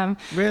I am.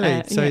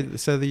 Really?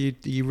 So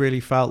you really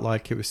felt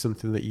like it was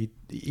something that you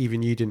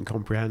didn't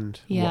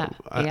comprehend.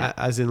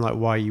 As in, like,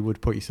 why you would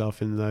put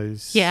yourself in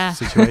those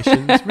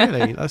situations.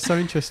 Really? That's so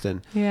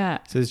interesting.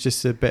 So it's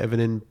just a bit of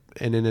an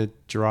inner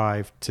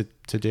drive to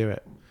do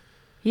it.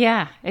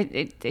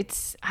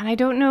 It's, and I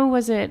don't know,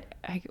 was it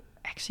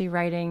actually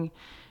writing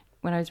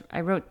when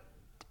I wrote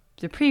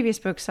the previous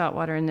book,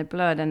 Saltwater in the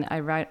Blood, and I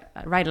write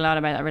a lot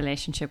about that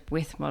relationship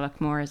with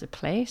Mullaghmore as a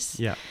place.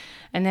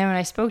 And then when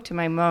I spoke to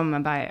my mum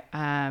about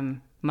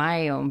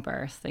my own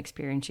birth, the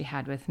experience she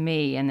had with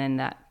me, and then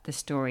the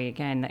story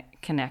again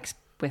that connects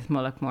with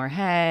Mullaghmore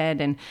Head,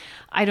 and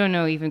I don't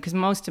know, even because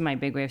most of my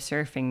big wave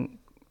surfing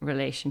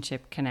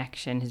relationship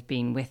connection has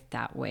been with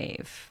that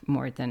wave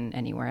more than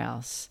anywhere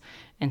else.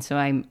 And so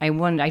I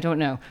wonder, I don't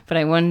know, but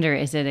I wonder,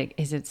 is it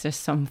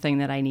just something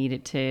that I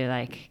needed to,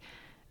 like,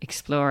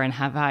 explore and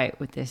have out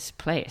with this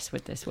place,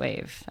 with this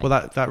wave?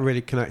 Well, that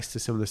really connects to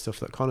some of the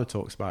stuff that Connor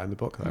talks about in the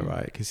book, though,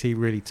 right? Because he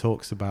really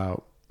talks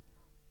about,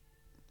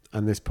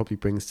 and this probably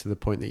brings to the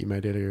point that you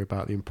made earlier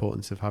about the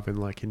importance of having,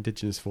 like,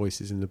 Indigenous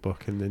voices in the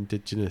book, and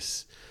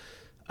Indigenous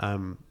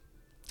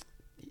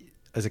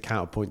as a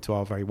counterpoint to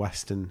our very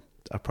Western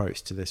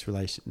approach to this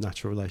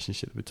natural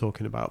relationship that we're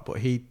talking about.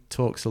 But he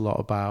talks a lot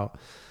about,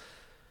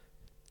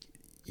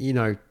 you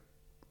know,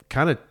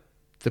 kind of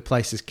the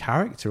place as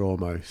character,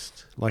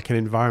 almost like an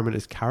environment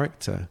as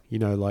character, you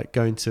know, like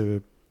going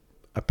to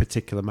a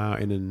particular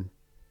mountain and,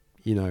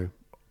 you know,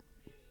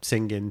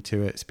 singing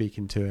to it,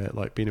 speaking to it,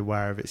 like being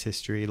aware of its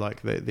history,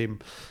 like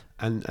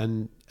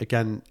and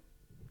again,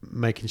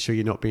 making sure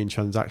you're not being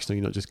transactional,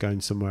 you're not just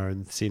going somewhere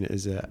and seeing it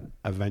as a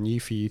venue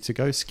for you to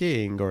go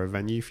skiing or a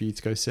venue for you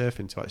to go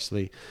surfing, to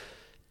actually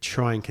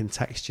try and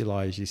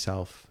contextualize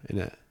yourself in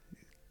it.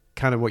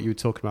 Kind of what you were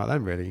talking about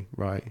then, really,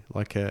 right?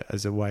 Like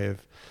as a way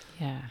of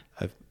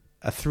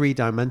a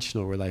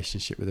three-dimensional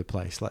relationship with a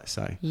place, let's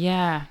say.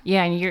 Yeah,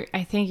 and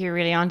I think you're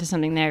really onto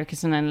something there,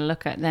 because when I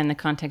look at then the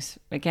context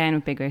again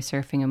with big wave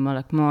surfing and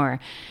Mullaghmore,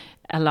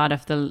 a lot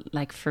of the,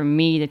 like for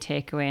me, the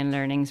takeaway and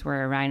learnings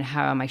were around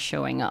how am I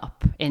showing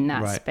up in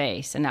that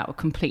space, and that would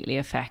completely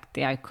affect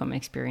the outcome and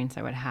experience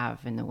I would have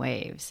in the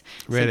waves.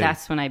 Really? So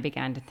that's when I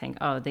began to think,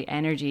 oh, the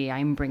energy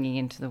I'm bringing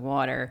into the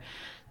water,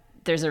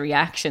 there's a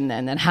reaction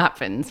then that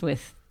happens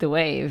with the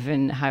wave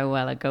and how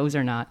well it goes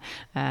or not.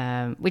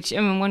 Which,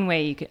 I mean, one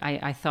way you could,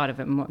 I thought of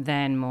it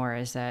more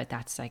as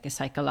that's like a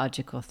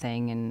psychological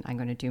thing, and I'm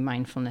going to do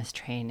mindfulness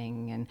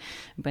training.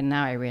 But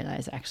now I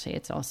realize actually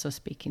it's also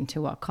speaking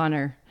to what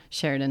Connor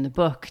shared in the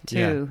book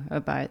too,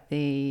 about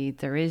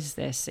there is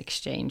this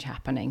exchange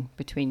happening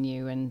between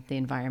you and the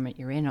environment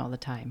you're in all the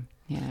time.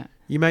 Yeah.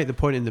 You make the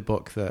point in the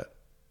book that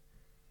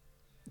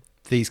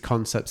these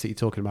concepts that you're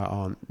talking about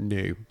aren't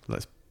new.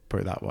 Let's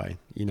put it that way.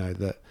 You know,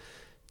 that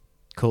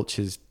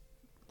culture's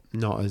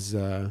not as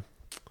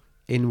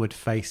inward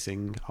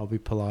facing, I'll be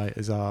polite,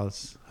 as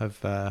ours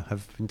have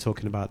been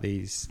talking about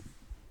these,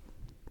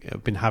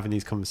 have been having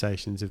these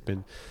conversations, have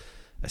been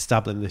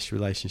establishing this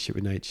relationship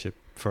with nature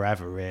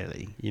forever,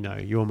 really. You know,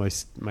 you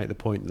almost make the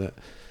point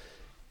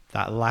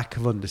that lack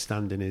of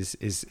understanding is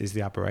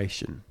the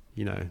aberration,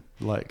 you know,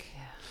 like.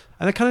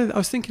 And I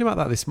was thinking about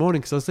that this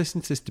morning, because I was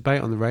listening to this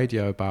debate on the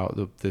radio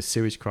about the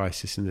sewage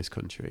crisis in this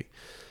country.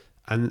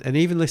 And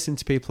even listening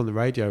to people on the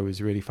radio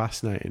was really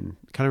fascinating.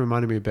 Kind of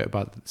reminded me a bit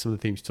about some of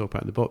the themes you talk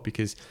about in the book,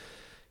 because,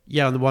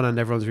 yeah, on the one hand,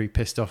 everyone's really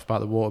pissed off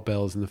about the water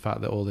bills and the fact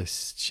that all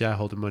this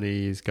shareholder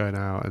money is going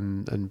out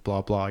and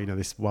blah, blah, you know,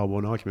 this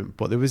well-worn argument.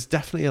 But there was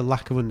definitely a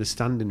lack of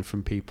understanding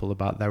from people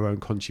about their own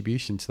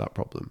contribution to that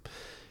problem.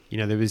 You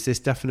know, there was this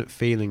definite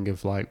feeling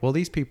of like, well,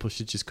 these people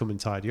should just come and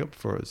tidy up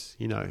for us,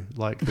 you know,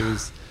 like there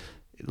was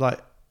like,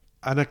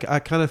 and I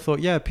kind of thought,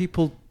 yeah,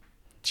 people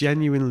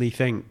genuinely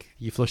think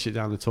you flush it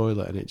down the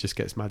toilet and it just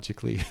gets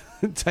magically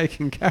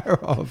taken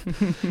care of.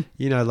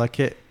 You know, like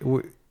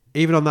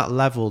even on that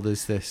level,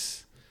 there's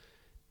this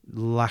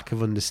lack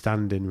of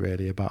understanding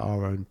really about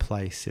our own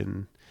place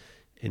in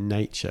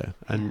nature,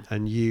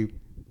 and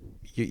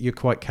you're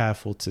quite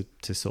careful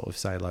to sort of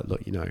say, like,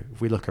 look, you know,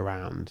 if we look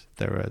around,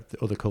 there are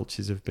other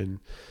cultures have been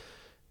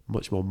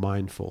much more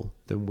mindful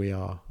than we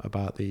are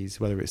about these,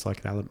 whether it's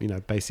like an, you know,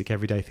 basic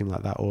everyday thing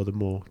like that, or the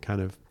more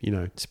kind of, you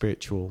know,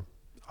 spiritual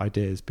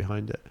ideas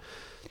behind it.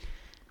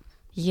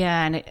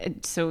 Yeah,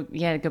 and so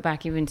to go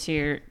back even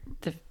to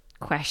the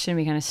question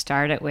we kind of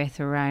started with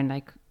around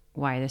like,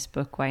 why this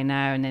book, why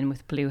now, and then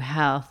with Blue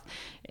Health,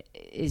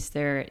 is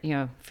there, you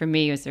know, for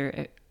me, is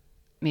there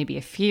maybe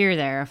a fear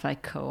there of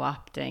like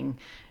co-opting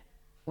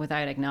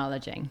without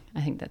acknowledging?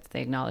 I think that's the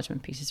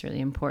acknowledgement piece is really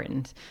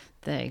important.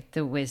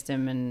 The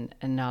wisdom and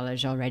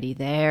knowledge already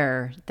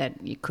there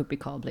that you could be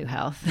called Blue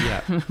Health.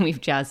 Yeah.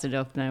 We've jazzed it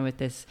up now with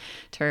this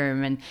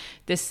term, and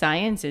this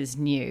science is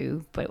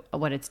new, but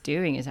what it's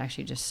doing is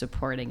actually just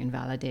supporting and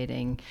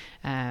validating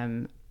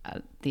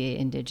the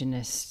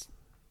indigenous,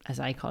 as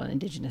I call it,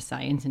 indigenous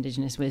science,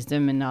 indigenous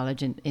wisdom and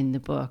knowledge in the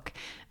book.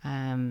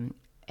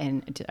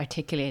 And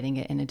articulating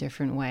it in a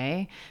different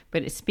way,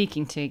 but it's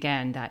speaking to,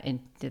 again, that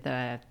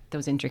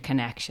those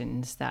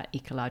interconnections, that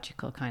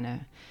ecological kind of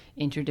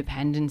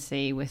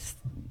interdependency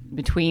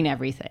between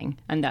everything,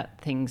 and that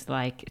things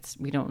like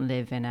we don't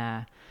live in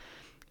a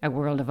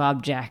world of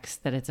objects,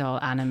 that it's all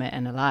animate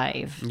and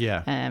alive.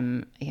 Yeah.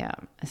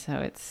 So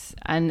it's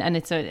and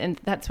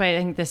that's why I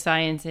think the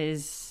science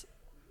is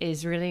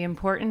really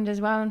important as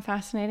well and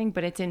fascinating,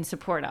 but it's in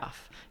support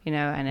of, you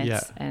know, and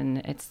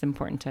it's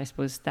important to, I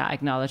suppose, that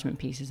acknowledgement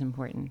piece is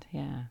important.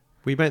 Yeah.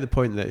 We make the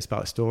point that it's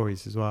about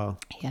stories as well.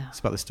 Yeah. It's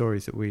about the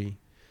stories that we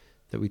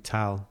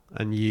tell,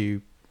 and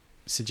you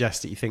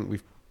suggest that you think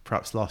we've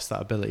perhaps lost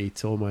that ability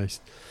to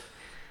almost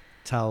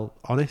tell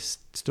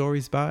honest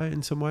stories about it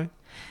in some way.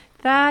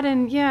 That,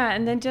 and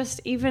then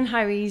just even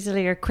how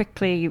easily or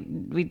quickly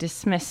we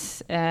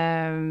dismiss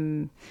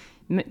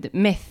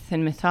myth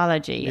and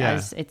mythology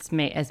as it's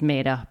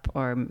made up,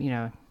 or, you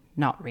know,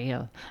 not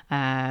real.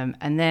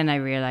 And then I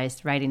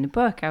realized writing the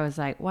book, I was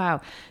like,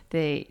 wow,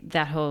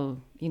 that whole,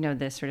 you know,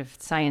 the sort of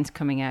science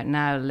coming out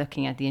now,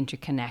 looking at the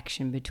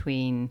interconnection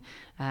between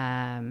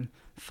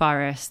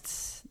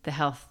forests, the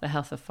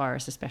health of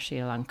forests, especially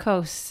along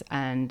coasts,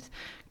 and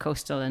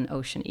coastal and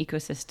ocean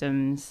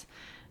ecosystems,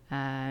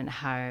 and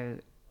how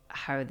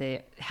how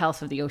the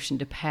health of the ocean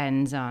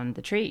depends on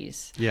the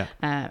trees. Yeah.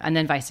 And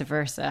then vice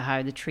versa,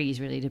 how the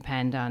trees really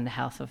depend on the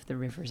health of the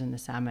rivers and the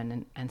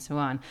salmon and so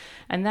on.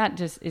 And that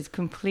just is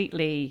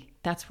completely,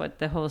 that's what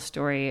the whole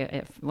story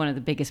of one of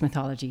the biggest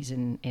mythologies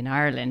in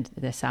Ireland,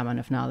 the salmon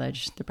of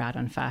knowledge, the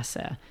Bradon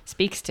Fassa,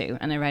 speaks to.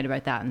 And I write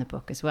about that in the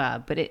book as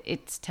well. But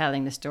it's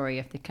telling the story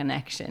of the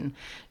connection,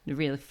 the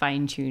real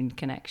fine-tuned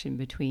connection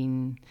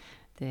between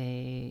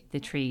the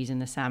trees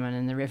and the salmon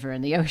and the river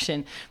and the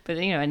ocean, but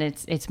and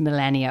it's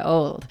millennia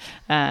old.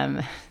 So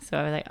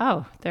I was like,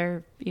 oh,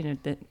 they're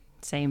the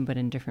same but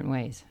in different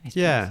ways, I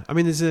suppose. Yeah, I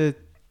mean, there's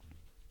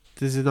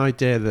an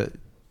idea that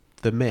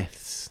the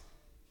myths,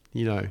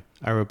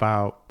 are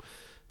about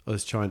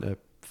us trying to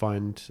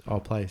find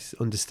our place,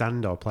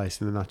 understand our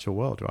place in the natural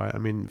world, right? I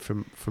mean,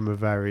 from a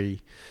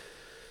very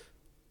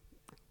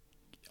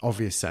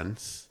obvious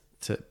sense.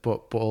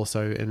 But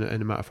also in a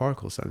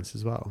metaphorical sense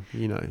as well,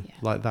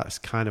 like that's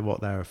kind of what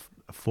they're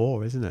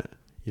for, isn't it?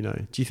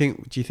 Do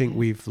you think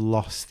we've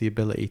lost the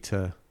ability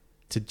to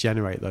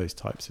generate those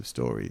types of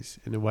stories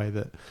in a way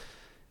that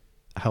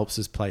helps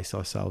us place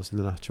ourselves in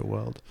the natural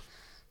world?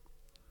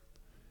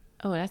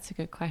 Oh, that's a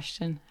good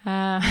question.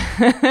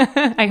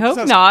 I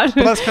hope not.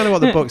 But that's kind of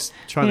what the book's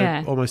trying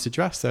to almost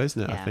address, though,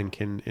 isn't it? Yeah. I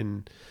think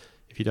in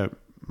if you don't,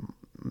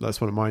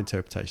 that's one of my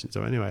interpretations.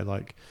 So anyway,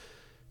 like.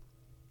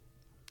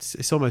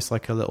 It's almost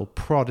like a little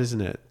prod, isn't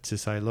it? To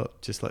say,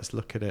 look, just let's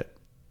look at it.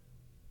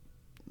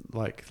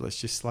 Like, let's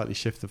just slightly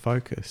shift the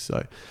focus.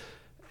 So,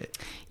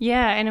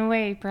 yeah, in a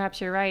way, perhaps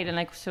you're right.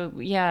 And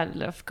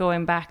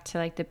going back to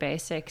like the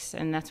basics,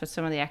 and that's what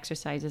some of the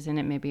exercises in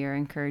it maybe are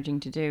encouraging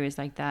to do, is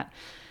like that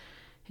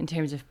in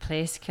terms of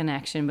place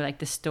connection, but like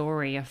the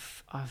story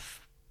of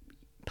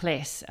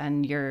place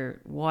and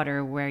your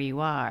water where you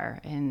are,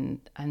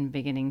 and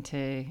beginning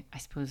to, I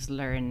suppose,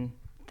 learn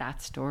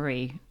that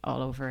story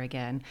all over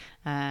again.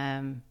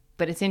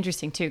 But it's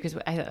interesting too, because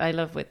I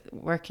love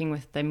working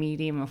with the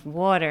medium of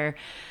water.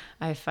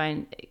 I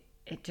find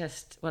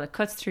it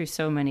cuts through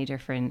so many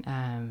different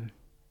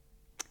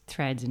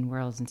threads and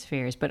worlds and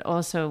spheres. But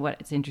also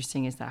what's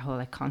interesting is that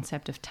whole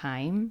concept of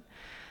time.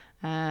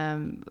 I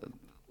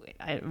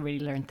really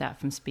learned that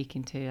from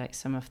speaking to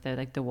some of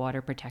the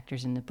water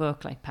protectors in the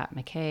book, like Pat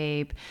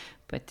McCabe.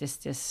 But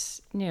this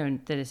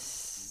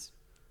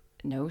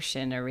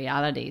notion or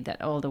reality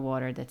that all the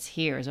water that's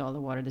here is all the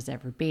water there's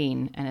ever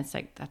been, and it's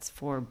that's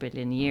 4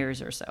 billion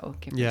years or so,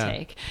 give or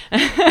take.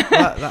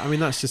 I mean,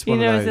 that's just one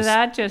of those. So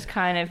that just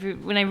kind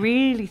of, when I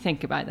really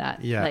think about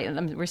that, yeah.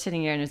 We're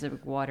sitting here and there's a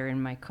water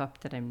in my cup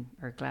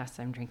or glass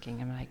I'm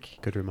drinking. I'm like,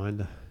 good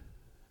reminder.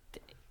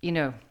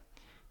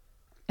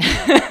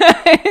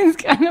 It's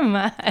kind of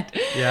mad.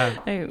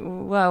 Yeah.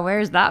 Well,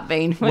 where's that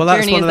been? What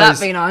journey has that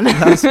been on?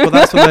 That's one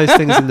of those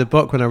things in the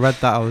book. When I read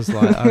that, I was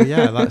like, oh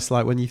yeah, that's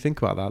like, when you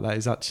think about that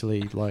is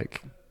actually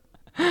like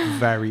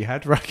very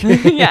head wracking.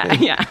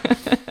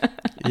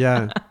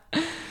 Yeah.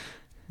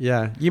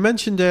 Yeah. You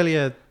mentioned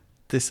earlier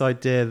this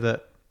idea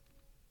that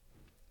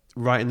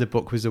writing the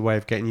book was a way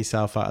of getting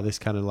yourself out of this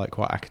kind of like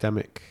quite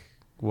academic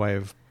way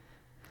of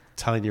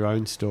telling your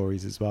own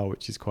stories as well,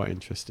 which is quite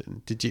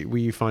interesting. Were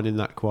you finding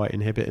that quite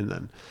inhibiting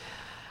then?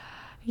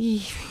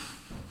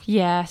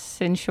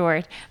 Yes, in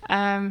short.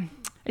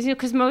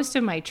 Because most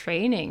of my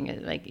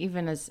training, like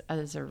even as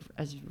a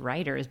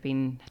writer, has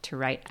been to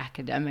write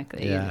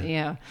academically,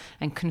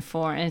 and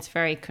conform. And it's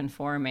very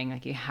conforming.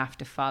 Like you have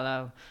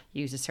to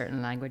use a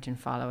certain language and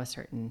follow a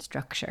certain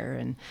structure.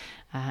 And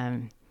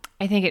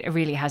I think it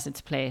really has its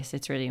place.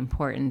 It's really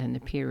important, and the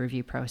peer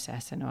review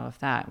process and all of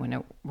that, when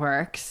it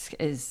works,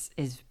 is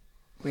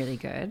really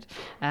good.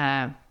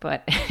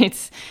 But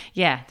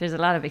there's a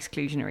lot of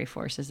exclusionary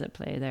forces at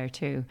play there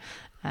too.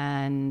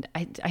 And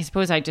I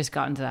suppose I just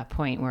gotten to that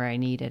point where I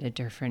needed a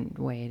different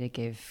way to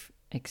give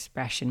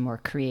expression more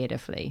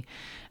creatively,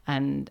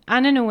 and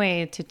in a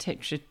way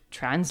to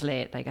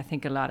translate. Like I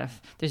think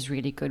there's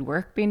really good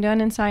work being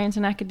done in science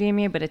and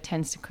academia, but it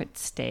tends to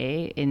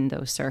stay in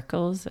those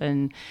circles,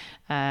 and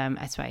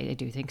that's why I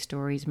do think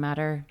stories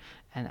matter.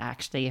 And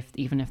actually,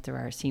 even if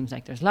seems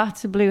like there's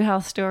lots of blue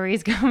health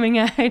stories coming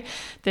out,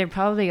 they're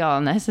probably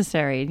all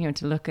necessary,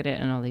 to look at it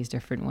in all these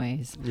different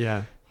ways.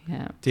 Yeah.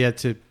 You had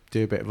to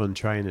do a bit of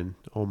untraining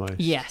almost.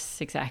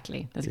 Yes,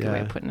 exactly. That's a good way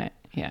of putting it.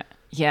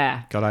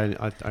 Yeah. God, and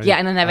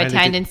then I have a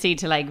tendency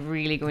to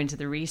really go into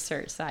the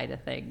research side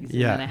of things.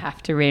 Yeah. And I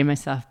have to rein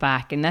myself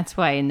back. And that's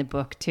why in the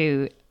book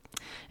too,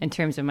 in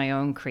terms of my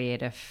own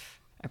creative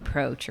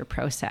approach or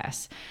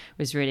process,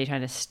 was really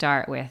trying to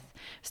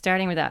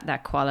starting with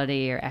that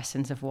quality or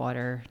essence of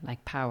water,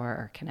 like power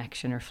or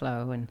connection or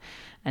flow,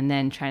 and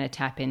then trying to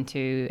tap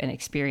into an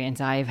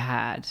experience I've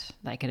had,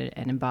 like an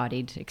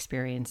embodied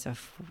experience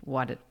of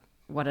what did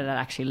it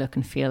actually look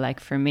and feel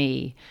like for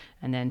me,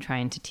 and then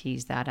trying to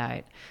tease that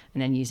out,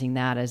 and then using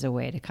that as a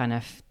way to kind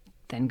of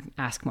then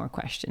ask more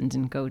questions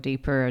and go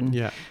deeper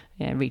and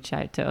reach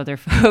out to other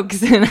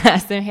folks and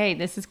ask them, hey,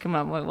 this has come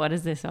up, what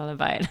is this all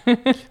about?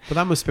 But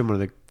that must have been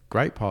one of the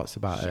great parts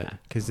about it,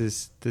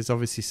 because there's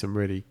obviously some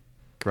really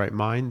great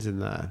minds in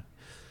there,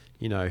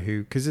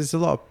 because there's a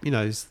lot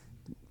of,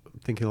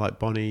 thinking like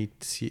Bonnie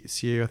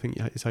Sue, I think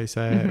is how you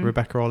say it.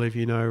 Rebecca Olive,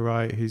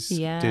 right, who's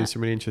doing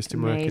some really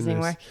interesting work in this. Amazing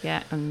work,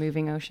 on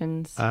Moving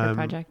Oceans, her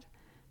project.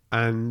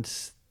 And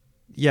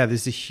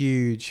there's a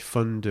huge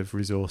fund of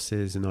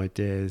resources and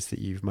ideas that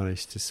you've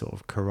managed to sort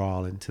of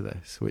corral into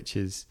this, which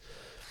is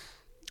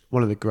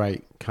one of the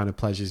great kind of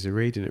pleasures of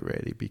reading it,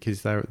 really,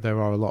 because there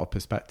are a lot of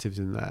perspectives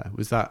in there.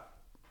 Was that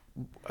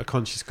a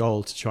conscious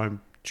goal to try and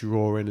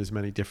draw in as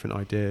many different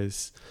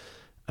ideas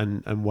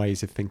and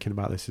ways of thinking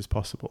about this as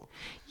possible?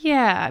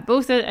 Yeah,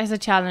 both as a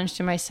challenge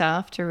to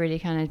myself to really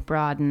kind of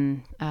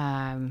broaden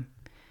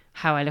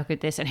how I look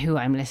at this and who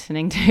I'm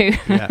listening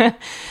to,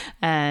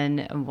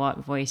 and what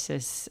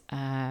voices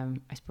I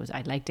suppose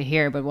I'd like to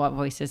hear, but what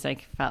voices I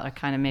felt are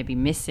kind of maybe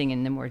missing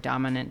in the more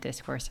dominant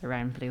discourse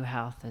around blue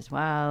health as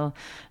well.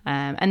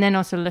 And then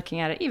also looking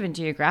at it even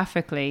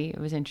geographically, it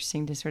was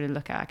interesting to sort of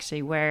look at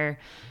actually where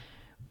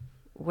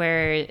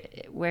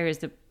is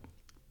the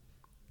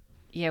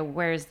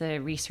where's the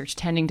research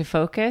tending to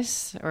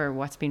focus, or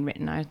what's been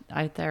written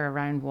out there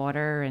around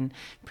water and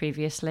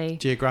previously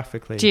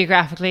geographically,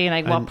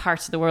 and what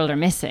parts of the world are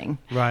missing,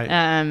 right?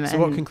 So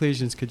what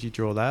conclusions could you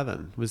draw there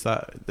then? Was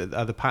that,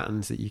 are the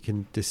patterns that you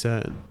can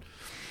discern?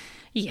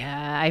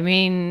 I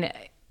mean,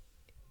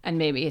 and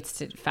maybe it's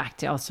the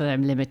fact also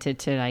I'm limited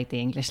to like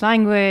the English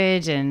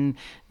language, and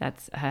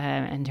that's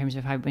in terms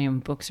of how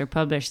books are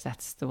published,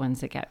 that's the ones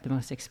that get the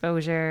most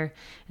exposure.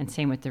 And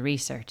same with the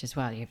research as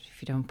well.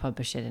 If you don't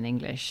publish it in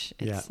English,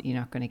 you're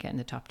not going to get in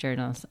the top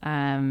journals.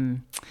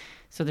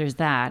 So there's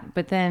that.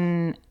 But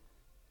then,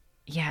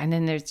 and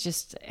then there's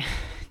just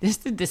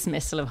the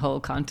dismissal of whole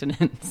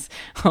continents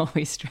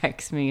always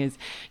strikes me as,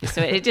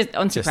 so it just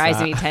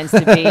unsurprisingly tends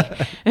to be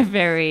a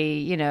very,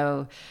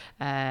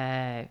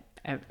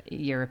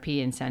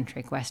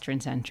 European-centric,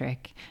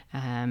 Western-centric,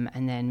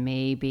 and then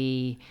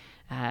maybe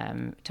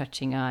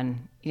touching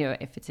on,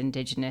 if it's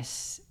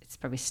indigenous, it's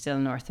probably still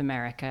North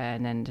America,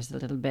 and then there's a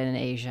little bit in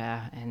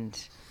Asia,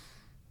 and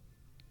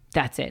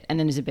that's it. And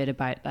then there's a bit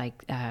about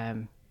like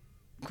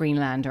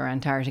Greenland or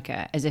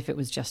Antarctica, as if it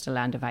was just a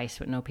land of ice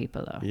with no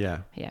people, though. Yeah.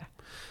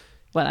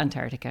 Well,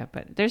 Antarctica,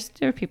 but there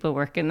are people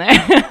working there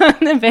on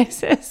the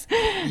basis.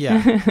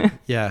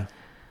 I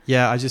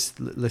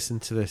just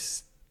listened to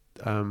this.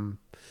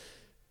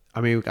 I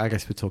mean, I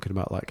guess we're talking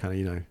about like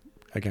kind of,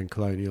 again,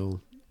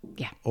 colonial,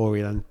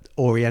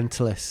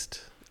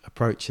 Orientalist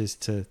approaches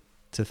to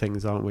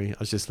things, aren't we? I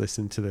was just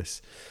listening to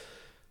this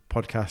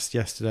podcast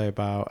yesterday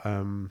about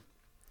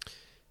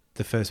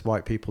the first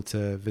white people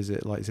to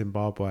visit like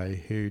Zimbabwe,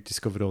 who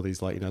discovered all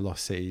these like,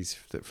 lost cities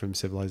from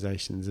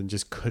civilizations, and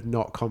just could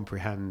not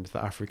comprehend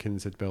that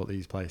Africans had built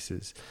these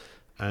places.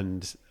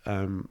 And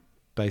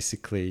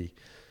basically,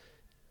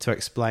 to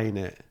explain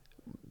it,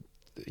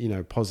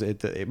 posited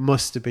that it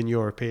must have been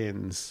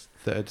Europeans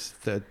that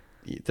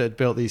had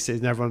built these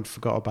cities, and everyone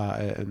forgot about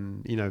it.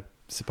 And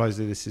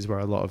supposedly this is where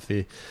a lot of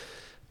the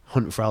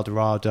hunt for El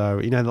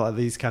Dorado, like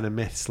these kind of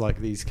myths,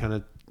 like these kind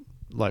of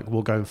like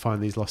we'll go and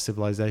find these lost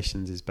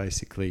civilizations, is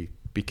basically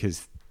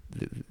because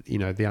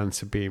the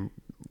answer being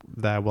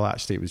there, well,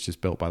 actually it was just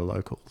built by the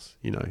locals,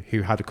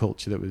 who had a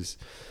culture that was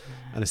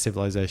and a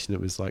civilization that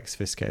was like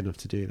sophisticated enough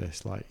to do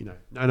this. Like, no,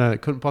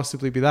 it couldn't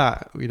possibly be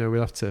that. We'll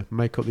have to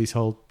make up these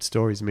whole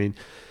stories. I mean,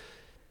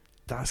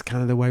 that's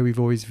kind of the way we've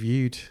always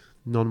viewed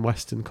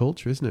non-Western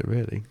culture, isn't it,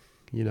 really?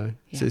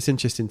 So it's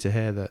interesting to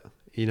hear that,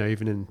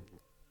 even in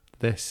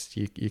this,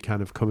 you're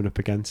kind of coming up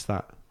against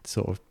that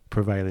sort of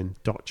prevailing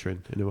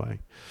doctrine in a way.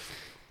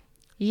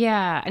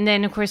 Yeah, and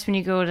then of course when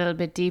you go a little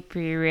bit deeper,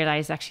 you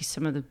realize actually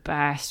some of the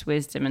best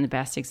wisdom and the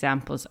best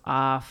examples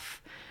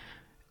of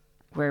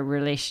where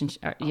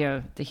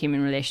the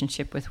human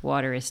relationship with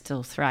water is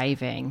still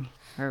thriving,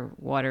 or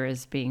water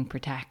is being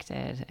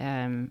protected,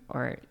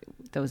 or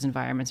those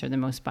environments are the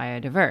most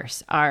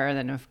biodiverse, are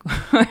then of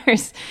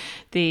course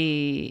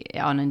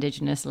on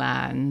indigenous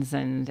lands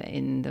and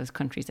in those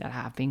countries that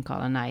have been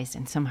colonized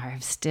and somehow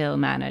have still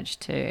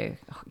managed to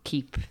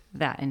keep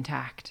that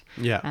intact,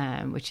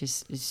 which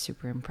is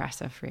super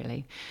impressive,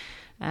 really.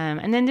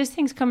 And then there's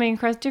things coming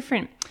across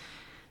different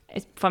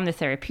from the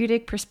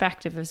therapeutic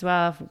perspective as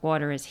well, of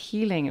water as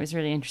healing. It was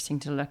really interesting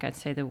to look at,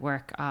 say, the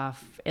work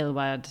of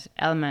Ilwad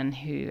Elman,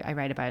 who I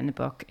write about in the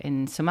book,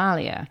 in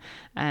Somalia,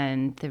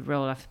 and the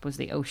role of, I suppose,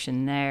 the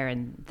ocean there,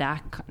 and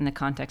that in the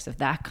context of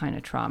that kind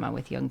of trauma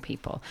with young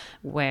people,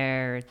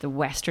 where the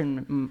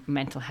Western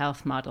mental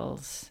health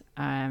models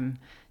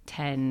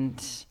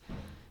tend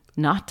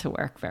not to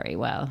work very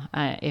well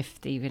if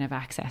they even have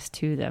access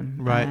to them.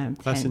 Right,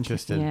 that's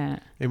interesting.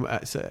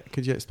 So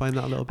could you explain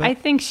that a little bit? I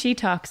think she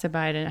talks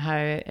about it,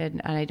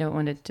 and I don't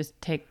want to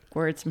just take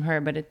words from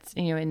her, but it's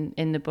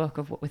in the book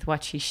with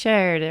what she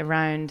shared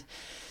around,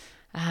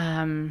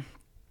 I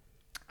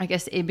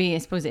guess it'd be, I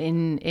suppose,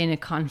 in a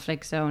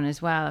conflict zone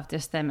as well, of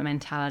just the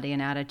mentality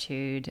and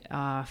attitude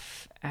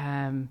of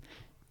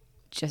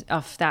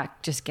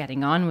just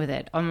getting on with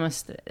it,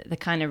 almost the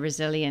kind of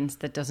resilience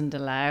that doesn't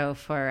allow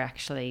for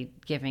actually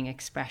giving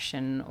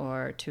expression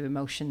or to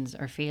emotions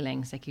or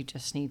feelings. Like you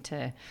just need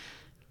to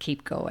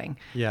keep going.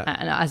 Yeah.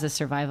 And as a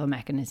survival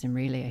mechanism,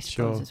 really, I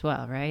suppose, Sure. as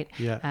well, right?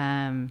 Yeah.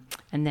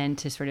 And then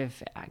to sort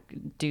of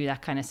do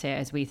that kind of, say,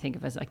 as we think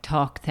of as like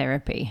talk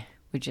therapy,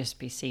 would just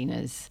be seen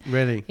as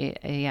Really?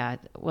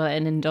 Well,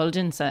 an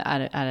indulgence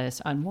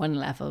at on one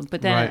level,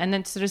 but then Right. and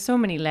then so there's so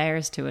many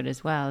layers to it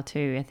as well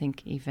too. I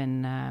think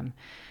even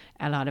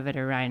a lot of it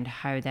around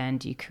how then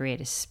do you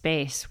create a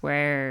space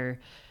where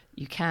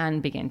you can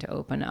begin to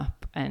open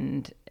up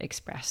and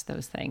express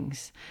those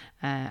things,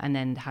 and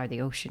then how the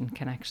ocean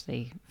can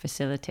actually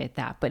facilitate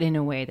that, but in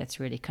a way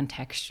that's really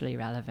contextually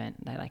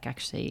relevant, that like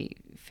actually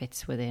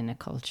fits within a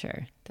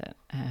culture that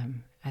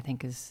I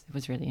think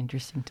was really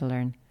interesting to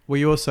learn. Well,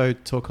 you also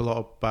talk a lot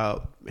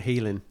about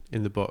healing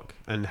in the book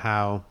and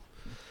how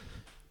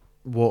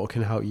water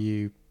can help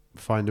you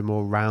find a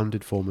more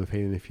rounded form of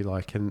healing, if you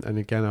like. And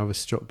again, I was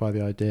struck by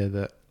the idea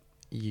that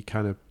you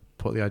kind of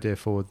put the idea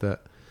forward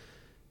that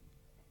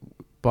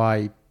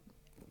by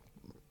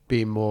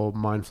being more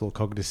mindful,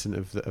 cognizant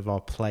of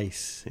our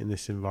place in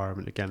this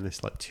environment, again,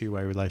 this like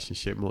two-way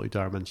relationship,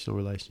 multi-dimensional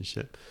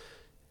relationship,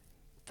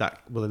 that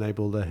will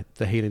enable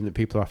the healing that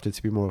people are after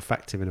to be more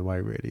effective in a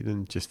way, really,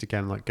 than just,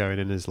 again, like going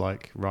in as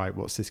like, right,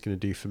 what's this going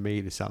to do for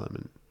me, this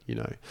element, you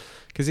know?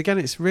 Because again,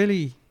 it's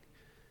really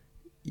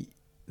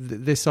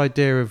this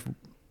idea of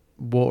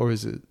water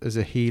as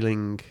a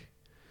healing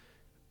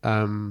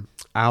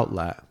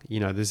outlet. You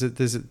know,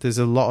 there's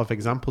a lot of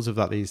examples of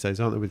that these days,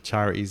 aren't there, with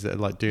charities that are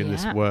like doing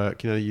this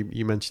work. You know,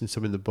 you mentioned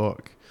some in the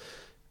book.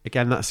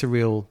 Again, that's a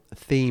real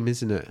theme,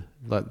 isn't it?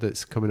 Like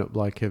that's coming up,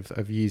 like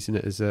of using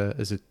it as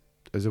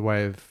a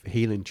way of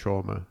healing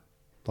trauma.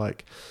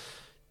 Like,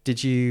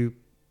 did you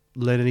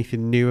learn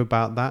anything new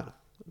about that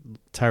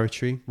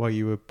territory while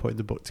you were putting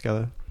the book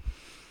together?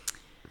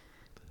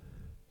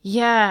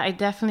 Yeah, I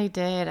definitely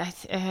did.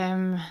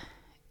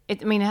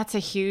 I mean, that's a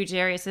huge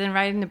area. So then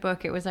writing the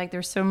book, it was like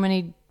there's so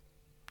many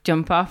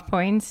jump off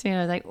points, you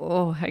know, like,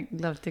 oh, I'd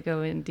love to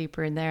go in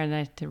deeper in there, and I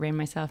had to rein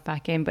myself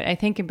back in. But I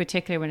think in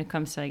particular when it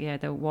comes to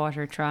like, the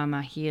water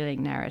trauma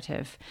healing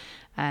narrative,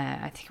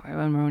 I think we're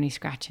only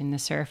scratching the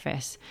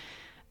surface.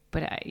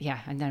 But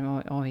and then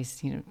I'm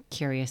always, you know,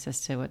 curious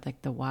as to what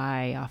like the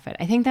why of it.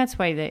 I think that's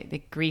why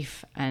the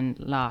grief and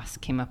loss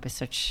came up as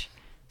such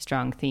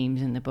strong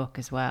themes in the book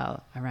as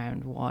well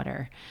around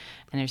water.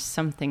 And there's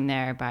something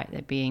there about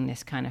it being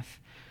this kind of,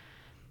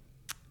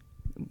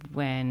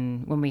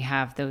 when we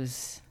have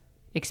those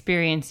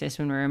experiences,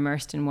 when we're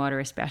immersed in water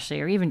especially,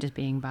 or even just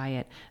being by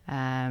it,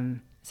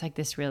 it's like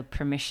this real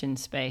permission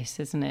space,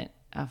 isn't it,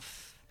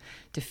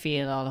 to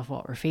feel all of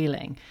what we're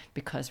feeling,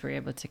 because we're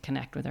able to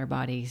connect with our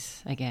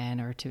bodies again,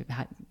 or to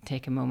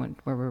take a moment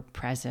where we're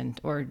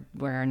present, or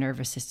where our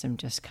nervous system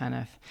just kind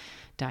of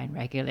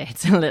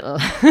down-regulates a little,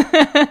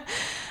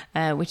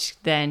 which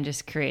then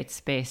just creates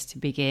space to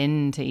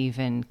begin to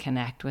even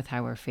connect with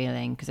how we're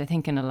feeling. Because I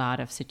think in a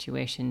lot of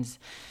situations,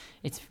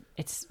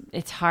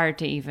 it's hard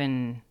to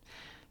even,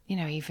 you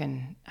know,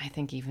 even I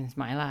think even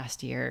my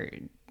last year,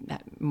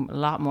 that a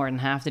lot more than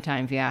half the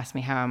time, if you ask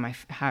me how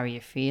are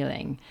you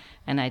feeling,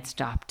 and I'd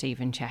stop to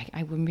even check,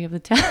 I wouldn't be able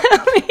to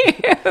tell you,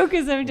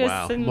 because I'm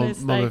just in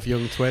this mum of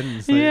young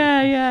twins.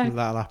 Yeah,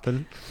 that'll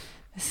happen.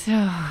 So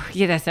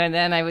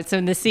then so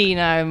in the sea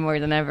now more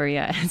than ever,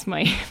 it's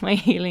my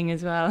healing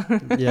as well.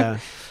 Yeah,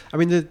 I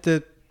mean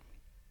the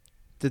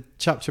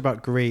chapter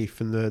about grief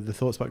and the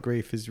thoughts about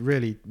grief is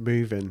really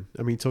moving.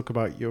 I mean, talk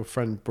about your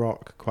friend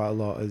Brock quite a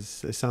lot,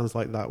 as it sounds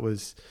like that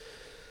was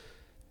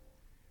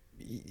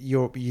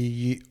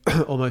you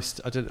almost,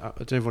 I don't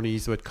even want to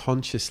use the word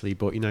consciously,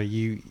 but you know,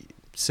 you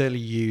certainly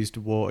used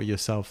water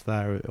yourself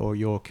there, or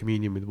your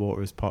communion with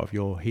water, as part of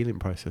your healing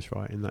process,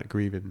 right, in that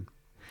grieving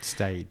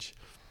stage.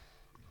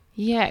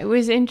 Yeah, it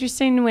was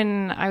interesting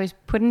when I was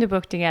putting the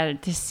book together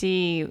to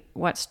see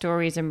what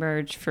stories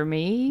emerged for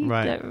me,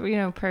 right, that, you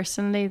know,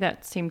 personally,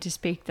 that seemed to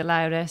speak the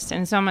loudest.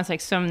 And it's almost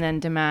like some then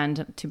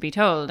demand to be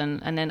told,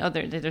 and then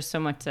there's so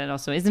much that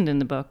also isn't in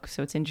the book.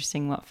 So it's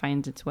interesting what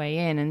finds its way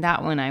in. And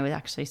that one, I was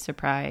actually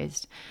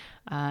surprised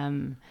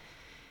that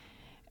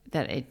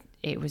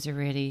it was a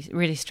really,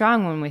 really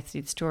strong one, with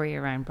the story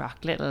around Brock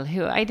Little,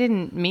 who I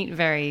didn't meet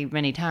very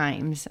many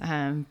times.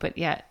 But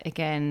yet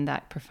again,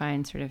 that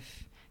profound sort of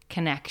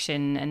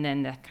connection, and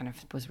then that kind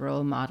of was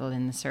role model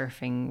in the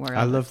surfing world.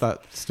 I love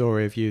that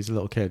story of you as a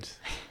little kid,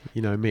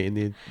 you know,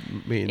 meeting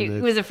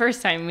it was the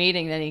first time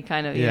meeting any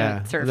kind of, you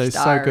know, surf it's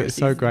stars, so good, it's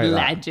so great,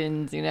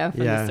 legends, you know,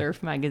 from the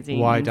surf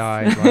magazines.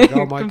 Wide-eyed, like,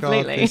 oh my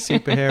god, the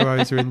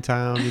superheroes are in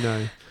town, you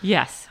know.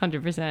 Yes,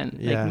 100%.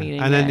 Yeah, like meeting,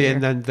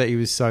 and then that he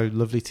was so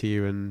lovely to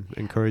you and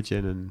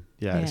encouraging, and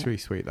it's really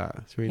sweet.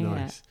 It's really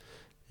nice.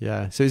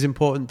 Yeah, so it's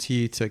important to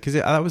you to, because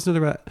that was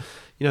another,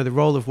 you know, the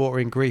role of water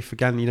in grief.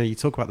 Again, you know, you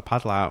talk about the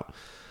paddle out.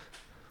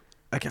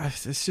 I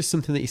guess it's just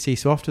something that you see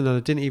so often, and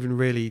I didn't even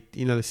really,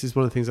 you know, this is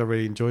one of the things I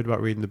really enjoyed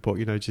about reading the book.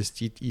 You know, just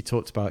you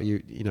talked about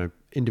you know,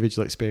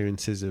 individual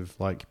experiences of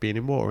like being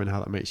in water and how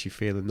that makes you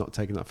feel, and not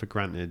taking that for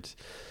granted.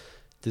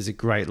 There's a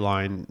great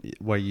line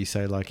where you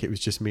say, like, it was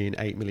just me and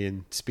 8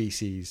 million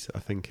species, I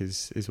think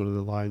is one of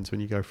the lines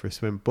when you go for a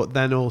swim. But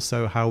then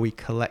also how we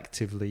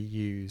collectively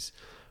use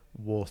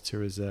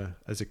water as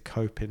a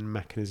coping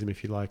mechanism,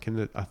 if you like.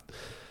 And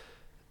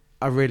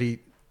I really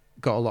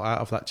got a lot out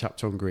of that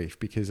chapter on grief,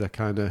 because I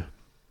kind of,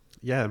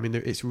 I mean,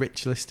 it's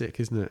ritualistic,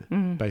 isn't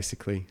it?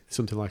 Basically,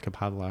 something like a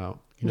paddle out.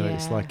 You know,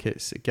 it's like,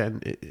 it's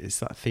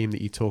that theme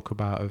that you talk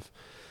about of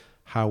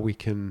how we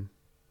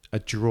are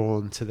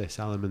drawn to this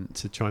element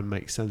to try and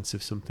make sense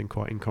of something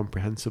quite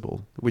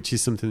incomprehensible, which is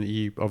something that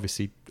you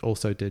obviously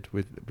also did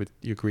with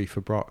your grief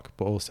for Brock,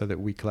 but also that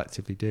we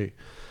collectively do.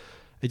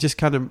 It just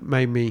kind of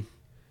made me,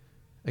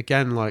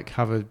 again, like,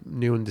 have a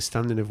new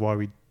understanding of why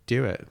we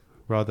do it,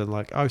 rather than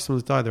like, oh,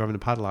 someone's died, they're having a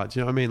paddle out. Do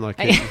you know what I mean? Like,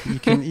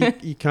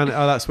 you kind of,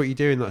 oh, that's what you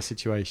do in that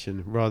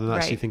situation, rather than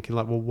actually thinking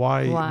like, well,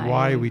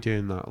 why are we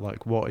doing that?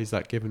 Like, what is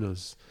that giving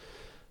us?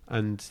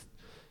 And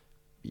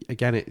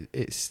again,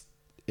 it's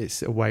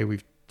a way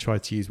we've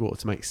tried to use water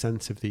to make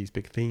sense of these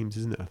big themes,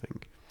 isn't it? I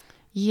think.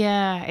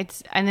 Yeah,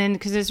 and then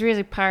because it's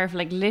really powerful,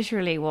 like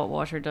literally what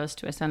water does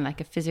to us on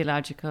like a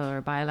physiological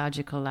or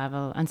biological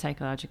level and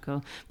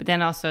psychological, but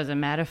then also as a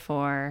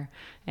metaphor,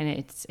 and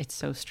it's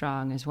so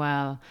strong as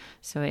well.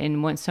 So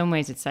in some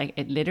ways it's like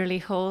it literally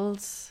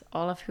holds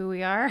all of who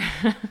we are,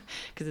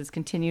 because it's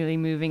continually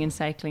moving and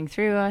cycling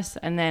through us.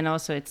 And then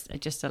also it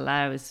just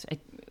allows,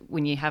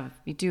 when you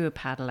do a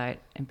paddle out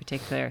in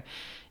particular,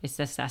 it's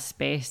just that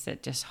space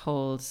that just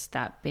holds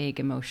that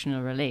big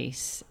emotional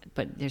release,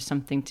 but there's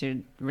something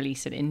to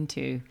release it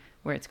into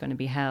where it's going to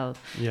be held.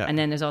 Yeah. And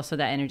then there's also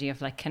that energy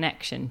of like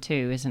connection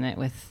too, isn't it,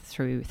 with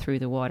through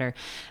the water.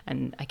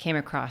 And I came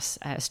across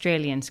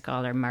Australian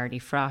scholar Marty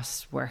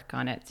Frost's work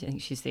on it. I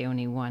think she's the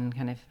only one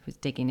kind of who's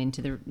digging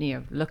into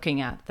looking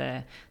at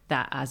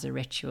that as a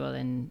ritual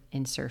in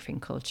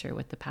surfing culture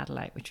with the paddle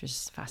out, which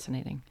was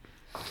fascinating.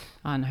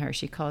 On her,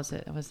 she calls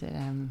it,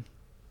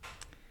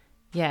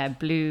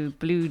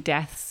 blue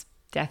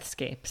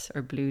deathscapes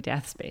or blue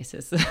death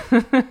spaces.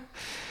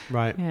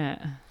 Right. Yeah.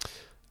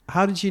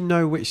 How did you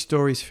know which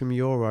stories from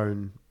your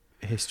own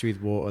history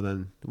with water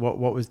then?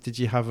 Was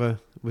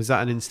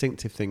that an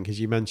instinctive thing? Because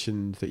you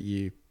mentioned that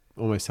you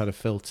almost had a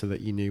filter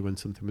that you knew when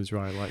something was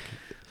right. Like,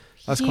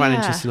 that's quite an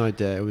interesting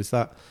idea. Was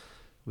that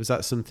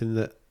something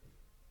that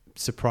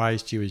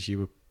surprised you as you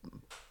were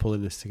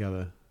pulling this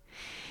together?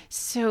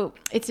 So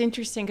it's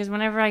interesting because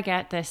whenever I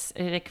get this,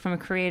 like from a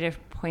creative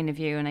point of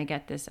view, and I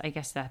get this, I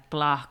guess that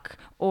block,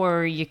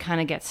 or you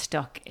kind of get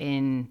stuck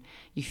in,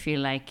 you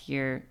feel like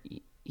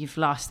you've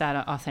lost that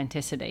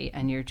authenticity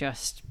and you're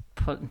just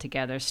putting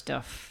together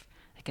stuff,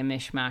 like a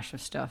mishmash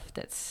of stuff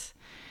that's,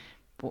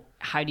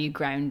 how do you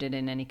ground it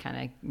in any kind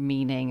of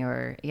meaning?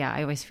 Or,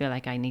 I always feel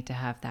like I need to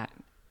have that.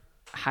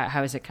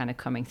 How is it kind of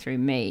coming through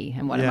me,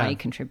 and what am I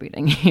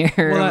contributing here?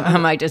 Well,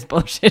 am I just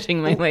bullshitting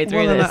my way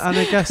through this? And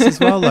I guess as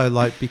well though,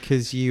 like,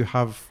 because you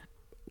have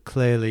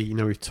clearly,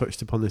 we've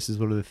touched upon this as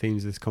one of the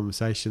themes of this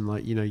conversation,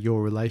 like,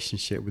 your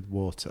relationship with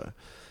water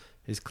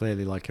is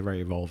clearly like a very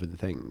evolving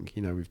thing.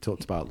 We've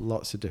talked about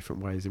lots of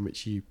different ways in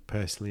which you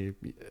personally,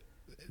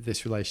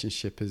 this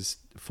relationship has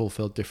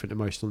fulfilled different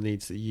emotional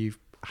needs that you've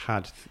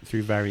had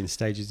through varying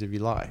stages of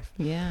your life.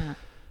 Yeah.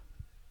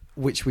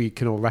 Which we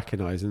can all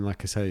recognise, and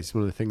like I say, it's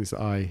one of the things that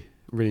I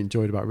really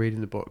enjoyed about reading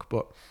the book.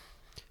 But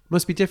it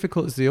must be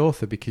difficult as the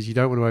author, because you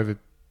don't want to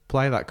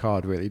overplay that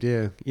card, really, do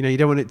you? You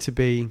don't want it to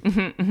be...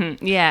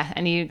 Yeah,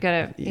 and you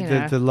got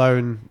to... The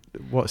lone...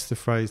 What's the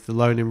phrase? The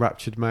lone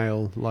enraptured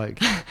male, like,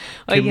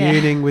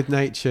 communing with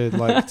nature.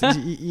 Like,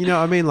 you know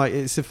what I mean? Like,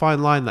 it's a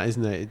fine line, that,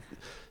 isn't it?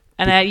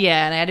 And I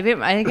had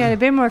a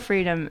bit more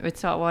freedom with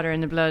Saltwater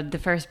in the Blood. The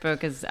first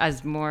book is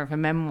as more of a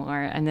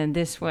memoir, and then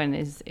this one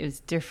is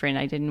different.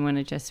 I didn't want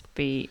to just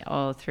be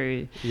all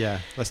through. Yeah,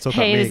 let's talk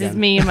about me again. Hey, this is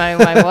me and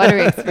my water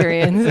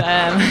experience.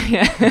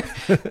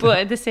 But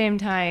at the same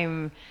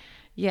time,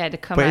 to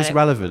come. But at it's it,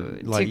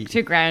 relevant, like,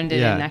 to ground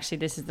it, and actually,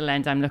 this is the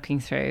lens I'm looking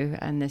through,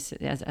 and this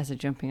as a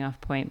jumping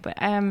off point. But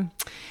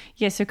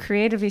so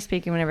creatively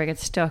speaking, whenever I get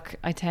stuck,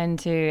 I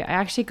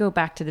actually go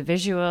back to the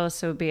visual.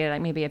 So be it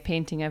like maybe a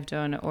painting I've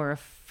done, or a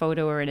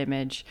photo, or an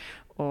image,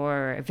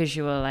 or a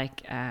visual,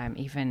 like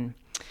even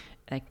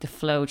like the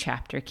flow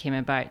chapter came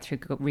about through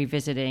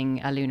revisiting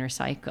A Lunar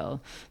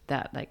Cycle,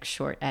 that like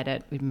short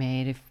edit we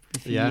made a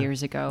few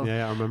years ago.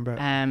 Yeah, I remember.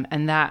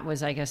 And that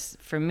was, I guess,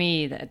 for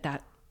me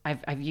that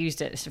I've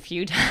used it a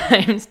few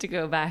times to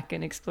go back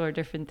and explore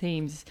different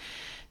themes,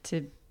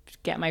 to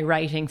get my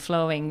writing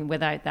flowing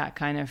without that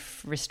kind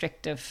of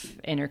restrictive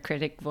inner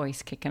critic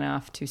voice kicking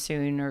off too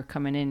soon, or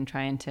coming in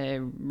trying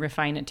to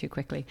refine it too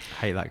quickly.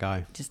 I hate that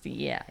guy. Just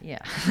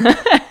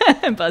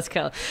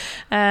buzzkill.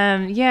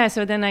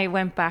 So then I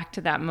went back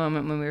to that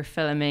moment when we were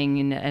filming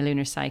in A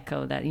Lunar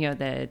Cycle, that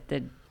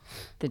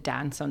the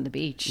dance on the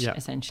beach,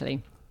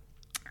 essentially.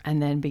 And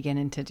then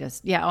beginning to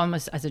just,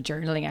 almost as a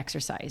journaling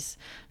exercise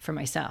for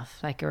myself,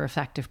 like a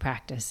reflective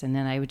practice. And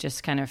then I would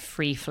just kind of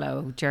free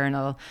flow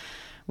journal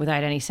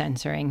without any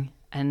censoring.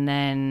 And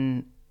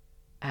then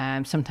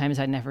sometimes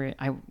I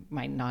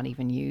might not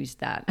even use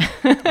that.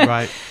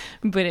 Right.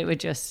 But it would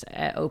just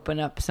open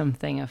up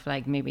something of,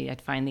 like, maybe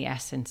I'd find the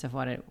essence of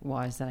what it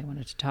was that I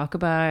wanted to talk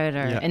about.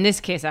 Or in this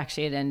case,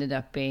 actually, it ended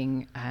up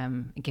being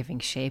giving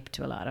shape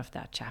to a lot of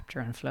that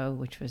chapter on flow,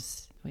 which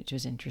was which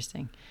was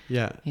interesting.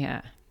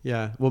 Yeah.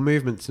 Well,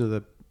 movement's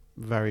another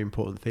very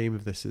important theme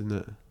of this, isn't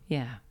it?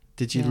 Yeah.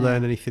 Did you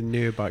learn anything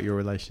new about your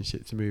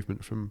relationship to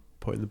movement from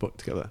putting the book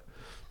together?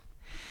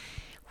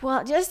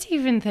 Well, just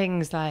even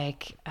things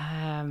like,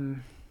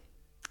 and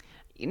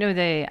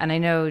I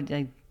know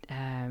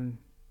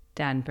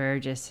Dan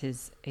Burgess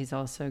is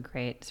also a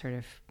great sort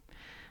of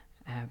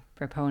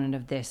proponent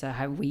of this,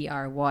 how we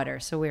are water,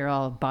 so we're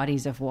all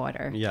bodies of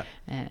water. Yeah.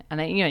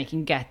 And you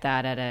can get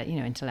that at a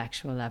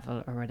intellectual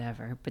level or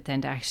whatever, but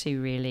then to actually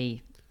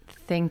really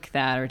think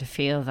that or to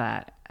feel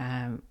that,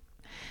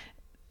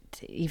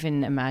 to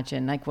even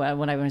imagine, like, well,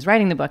 when I was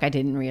writing the book, I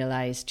didn't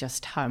realize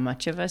just how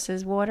much of us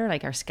is water.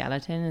 Like our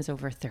skeleton is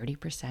over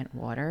 30%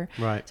 water.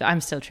 Right. So I'm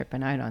still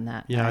tripping out on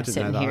that. Yeah, I'm I didn't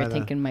sitting know that here either.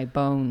 thinking my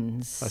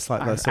bones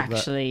That's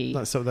actually...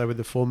 That's up there with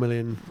the 4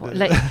 million.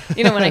 Like,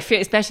 when I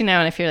feel, especially now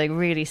when I feel like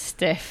really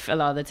stiff a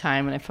lot of the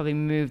time, and I've probably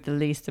moved the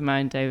least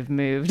amount I've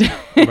moved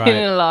in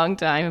a long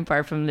time,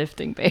 apart from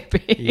lifting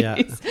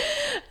babies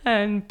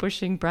and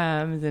pushing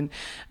prams. And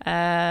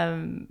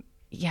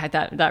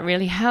that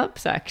really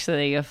helps,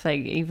 actually, of like,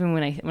 even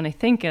when I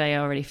think it, I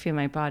already feel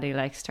my body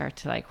like start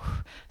to like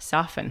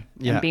soften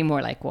and be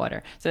more like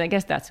water. So I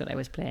guess that's what I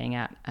was playing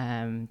at,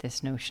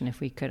 this notion, if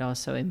we could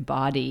also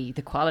embody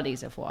the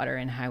qualities of water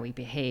and how we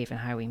behave and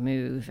how we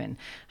move, and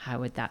how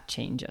would that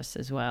change us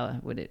as well?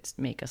 Would it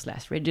make us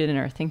less rigid in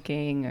our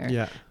thinking,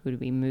 or would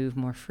we move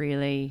more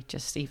freely,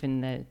 just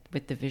even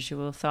with the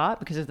visual thought,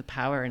 because of the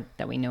power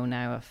that we know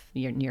now of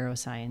your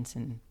neuroscience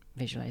and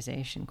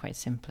visualization, quite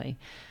simply.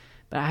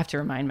 But I have to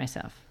remind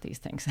myself these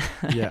things.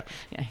 I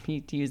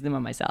need to use them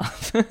on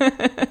myself.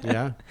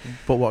 But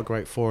what a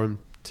great forum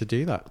to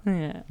do that.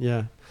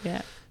 Yeah.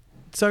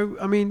 So,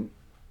 I mean,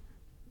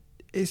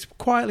 it's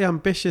quietly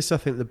ambitious, I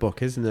think, the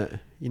book, isn't it?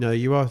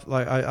 You are,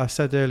 like I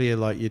said earlier,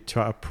 like you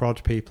try to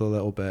prod people a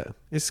little bit.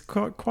 It's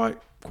quite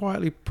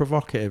quietly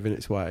provocative in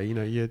its way.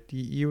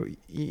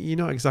 You're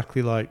not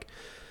exactly like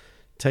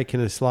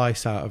taking a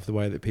slice out of the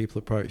way that people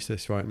approach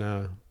this right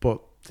now, but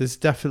there's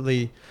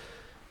definitely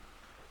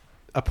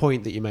a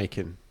point that you're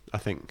making, I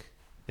think,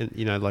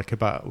 like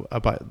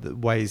about the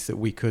ways that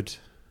we could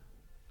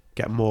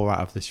get more out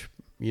of this,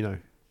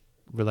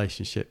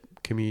 relationship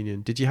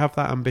communion. Did you have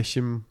that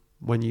ambition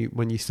when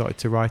you started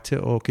to write it,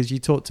 or because you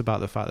talked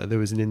about the fact that there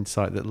was an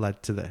insight that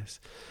led to this,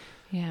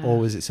 or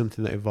was it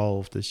something that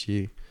evolved as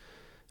you?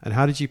 And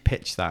how did you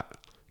pitch that?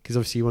 Because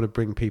obviously you want to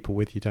bring people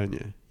with you, don't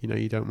you?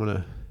 You don't want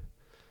to.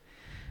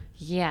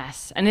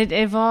 Yes, and it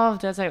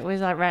evolved as I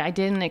was right. I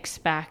didn't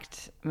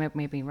expect,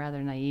 maybe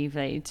rather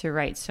naively, to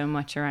write so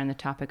much around the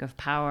topic of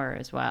power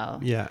as well.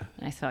 Yeah,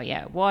 and I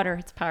thought, water,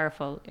 it's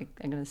powerful.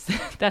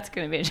 That's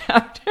going to be a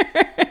chapter.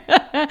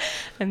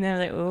 And then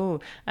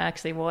like,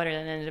 actually, water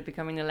then ended up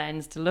becoming the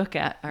lens to look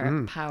at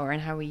our power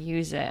and how we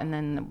use it, and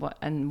then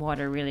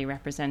water really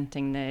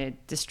representing the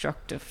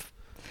destructive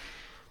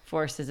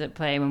forces at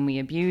play when we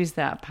abuse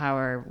that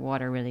power.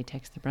 Water really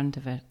takes the brunt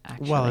of it,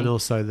 actually. Well, and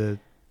also the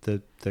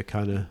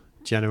kind of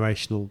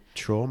generational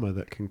trauma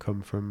that can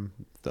come from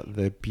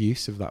the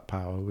abuse of that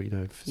power.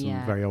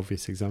 Some very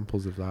obvious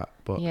examples of that.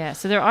 But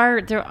so there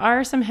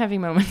are some heavy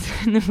moments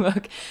in the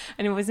book,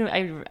 and it wasn't.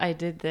 I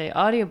did the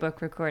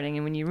audiobook recording,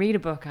 and when you read a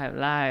book out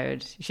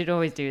loud, you should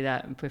always do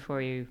that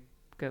before you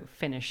go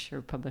finish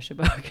or publish a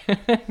book,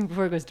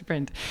 before it goes to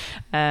print.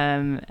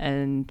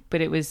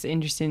 But it was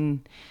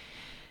interesting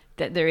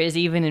that there is,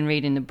 even in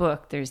reading the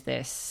book, there's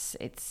this.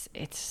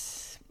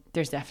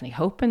 There's definitely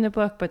hope in the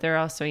book, but there are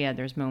also,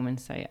 there's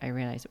moments I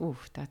realize,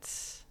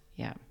 that's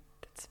a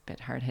bit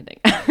hard hitting.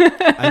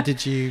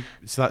 And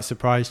so that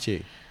surprised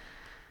you?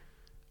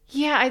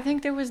 Yeah, I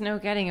think there was no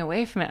getting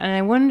away from it. And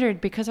I wondered,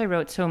 because I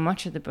wrote so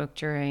much of the book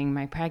during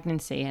my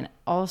pregnancy, and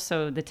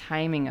also the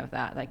timing of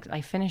that, like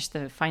I finished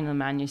the final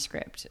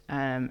manuscript,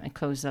 I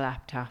closed the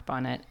laptop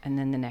on it, and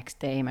then the next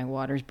day my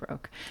waters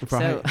broke.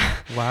 Right. So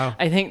wow.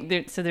 I think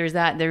there is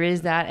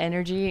that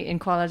energy and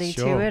quality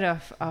to it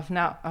of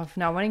not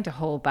wanting to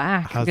hold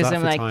back. How's because that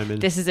I'm for like, timing?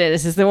 This is it.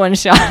 This is the one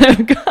shot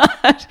I've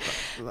got.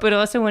 But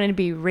also wanting to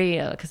be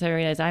real, because I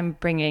realized I'm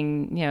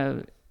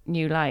bringing,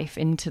 new life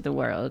into the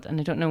world, and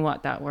I don't know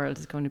what that world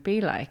is going to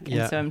be like.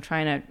 And so I'm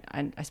trying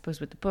to, I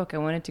suppose with the book, I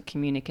wanted to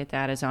communicate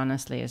that as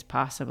honestly as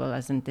possible,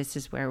 as in, this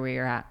is where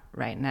we're at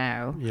right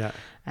now.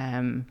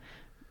 And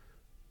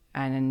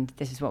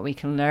this is what we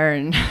can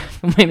learn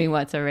from maybe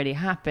what's already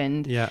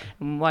happened.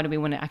 And what do we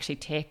want to actually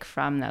take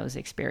from those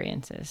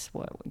experiences?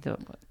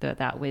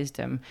 That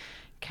wisdom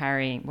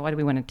carrying, what do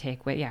we want to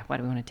take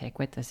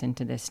with us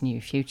into this new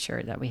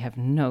future that we have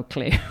no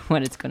clue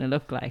what it's going to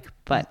look like,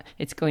 but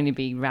it's going to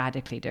be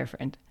radically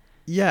different.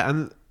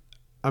 And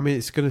I mean,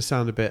 it's going to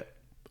sound a bit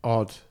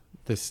odd,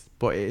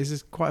 but it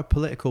is quite a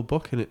political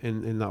book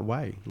in that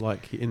way,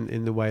 like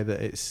in the way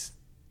that it's,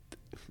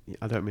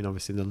 I don't mean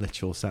obviously in the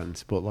literal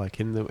sense, but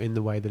like in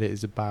the way that it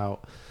is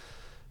about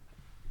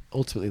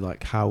ultimately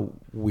like how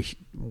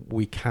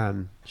we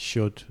can,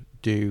 should,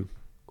 do,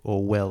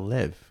 or will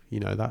live.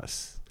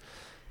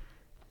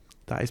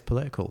 That is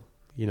political,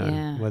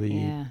 whether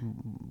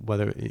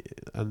it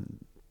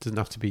doesn't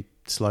have to be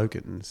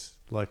slogans,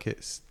 like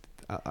it's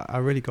I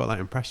really got that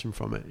impression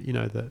from it,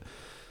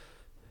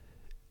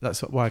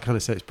 that's why I kind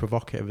of say it's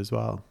provocative as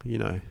well,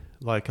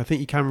 like I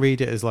think you can read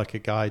it as like a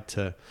guide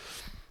to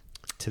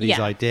these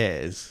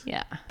ideas,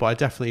 but I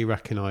definitely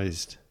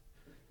recognised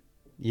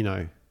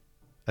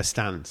a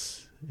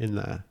stance in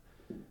there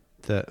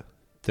that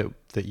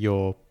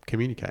you're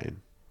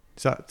communicating.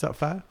 Is that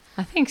fair?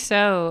 I think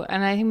so,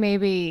 and I think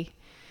maybe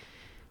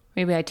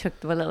I took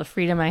the little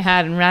freedom I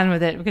had and ran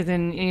with it, because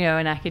in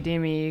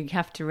academia you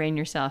have to rein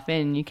yourself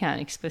in. You can't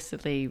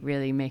explicitly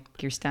really make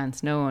your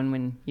stance known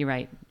when you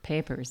write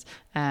papers,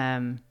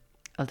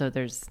 although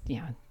there's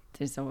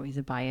always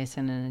a bias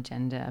and an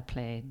agenda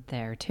played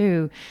there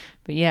too.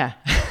 But yeah,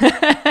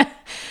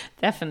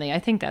 definitely, I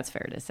think that's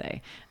fair to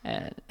say.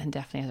 And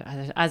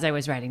definitely, as I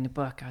was writing the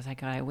book, I was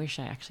like, God, I wish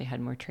I actually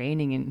had more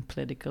training in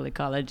political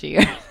ecology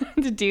or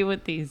to deal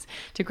with these,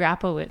 to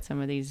grapple with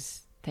some of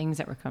these things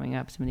that were coming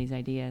up, some of these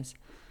ideas.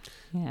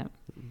 Yeah,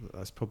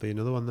 that's probably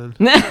another one then.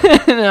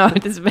 No,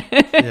 it doesn't.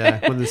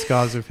 Yeah, when the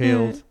scars have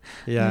healed.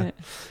 Yeah.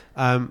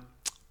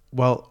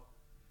 Well,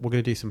 we're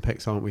going to do some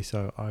picks, aren't we?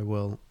 So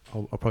I'll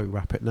probably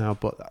wrap it now.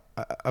 But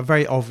a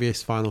very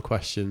obvious final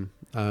question.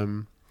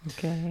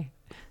 Okay.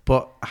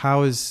 But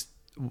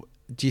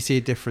do you see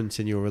a difference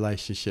in your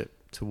relationship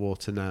to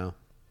water now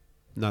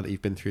that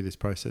you've been through this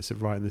process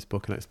of writing this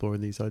book and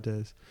exploring these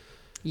ideas?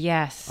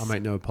 Yes. I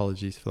make no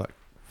apologies for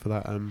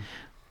that.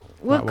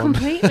 Well,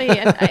 completely.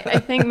 I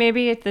think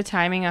maybe the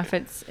timing of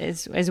it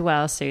is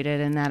well suited,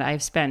 in that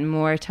I've spent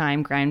more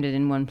time grounded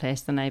in one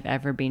place than I've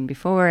ever been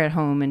before, at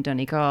home in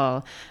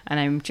Donegal, and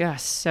I'm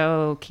just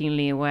so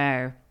keenly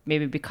aware,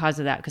 maybe because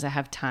of that, because I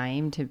have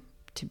time to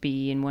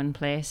be in one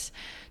place,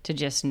 to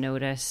just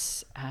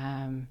notice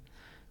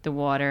the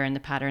water and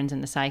the patterns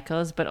and the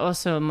cycles, but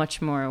also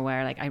much more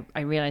aware. Like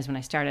I realized when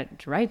I started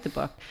to write the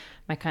book,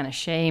 my kind of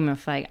shame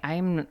of like,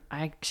 I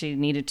actually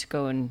needed to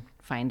go and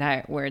find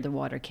out where the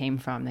water came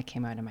from that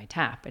came out of my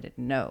tap. I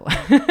didn't know.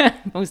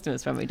 Most of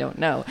us probably don't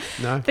know.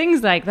 No.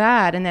 Things like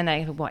that. And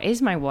then what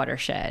is my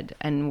watershed,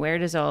 and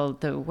where's all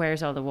the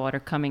water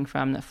coming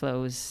from that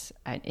flows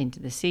out into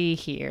the sea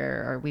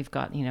here? Or we've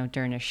got,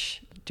 Dernish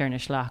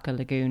Loch, a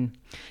lagoon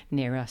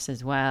near us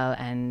as well,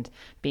 and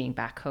being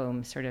back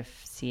home, sort of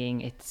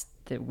seeing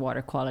the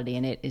water quality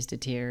in it is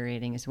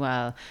deteriorating as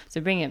well.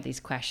 So bringing up these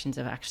questions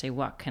of actually,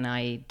 what can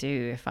I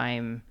do if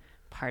I'm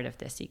part of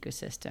this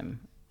ecosystem,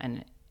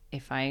 and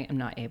if I am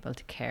not able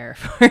to care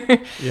for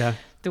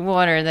the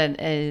water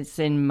that is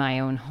in my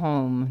own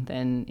home,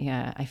 then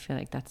I feel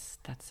like that's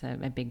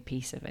a big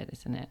piece of it,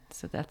 isn't it?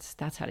 So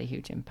that's had a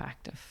huge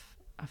impact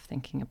of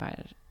thinking about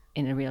it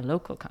in a real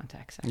local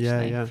context,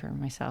 actually, for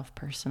myself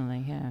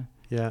personally.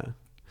 Yeah.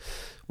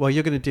 Well,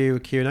 you're going to do a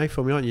Q&A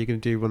for me, aren't you? You're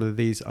going to do one of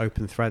these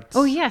open threads.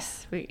 Oh,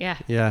 yes.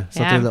 Yeah.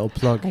 So I'll do a little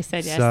plug. I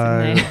said yes,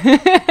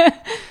 didn't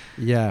I?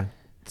 Yeah.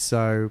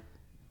 So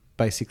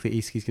basically,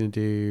 Easkey's going to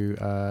do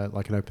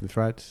like an open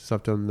thread. So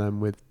I've done them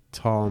with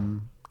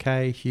Tom,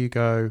 Kay,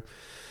 Hugo.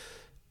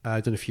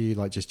 I've done a few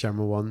like just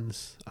general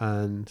ones.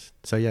 And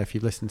so, if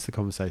you listen to the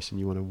conversation,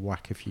 you want to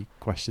whack a few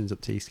questions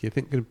up to Easkey. I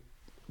think I'm going to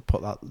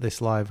put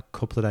this live a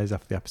couple of days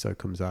after the episode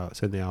comes out.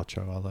 So in the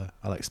outro,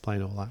 I'll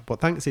explain all that. But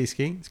thanks,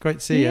 Easkey. It's great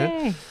to see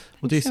you.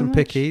 We'll do some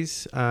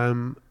pickies,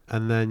 and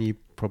then you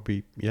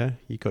probably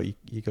you got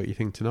your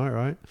thing tonight,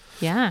 right?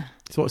 Yeah.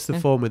 So what's the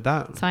form with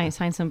that?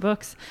 Sign some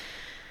books.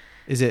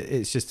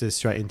 It's just a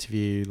straight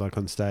interview, like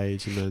on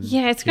stage, and then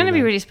it's going to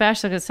be really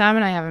special, because Sam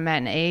and I haven't met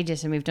in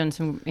ages, and we've done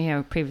some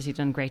previously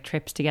done great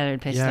trips together in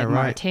places like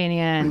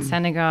Mauritania and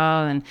Senegal,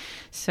 and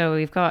so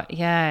we've got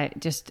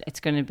it's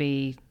going to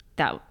be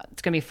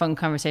a fun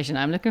conversation.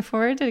 I'm looking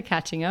forward to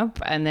catching up,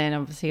 and then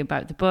obviously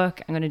about the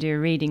book, I'm going to do a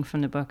reading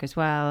from the book as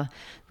well.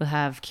 We'll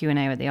have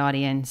Q&A with the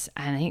audience,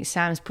 and I think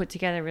Sam's put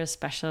together a real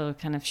special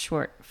kind of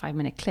short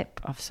 5-minute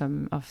clip of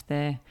some of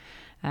the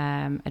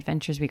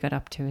adventures we got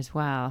up to as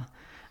well,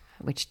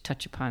 which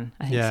touch upon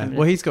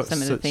he's got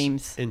some of the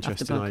themes,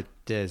 interesting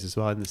ideas as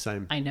well in the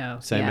same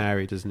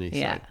area, doesn't he?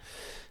 Yeah.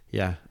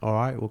 So, all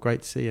right, well,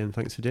 great to see you, and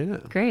thanks for doing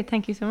it. Great,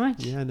 thank you so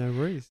much. Yeah, no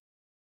worries.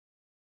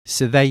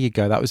 So there you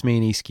go. That was me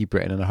and Easkey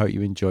Britton, and I hope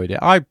you enjoyed it.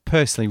 I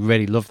personally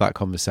really loved that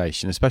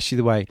conversation, especially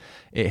the way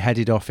it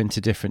headed off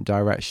into different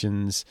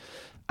directions,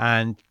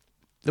 and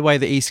the way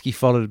that Easkey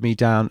followed me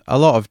down a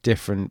lot of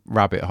different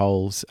rabbit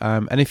holes.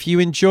 And if you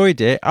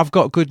enjoyed it, I've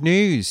got good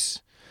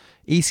news.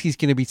 Easkey's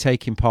going to be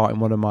taking part in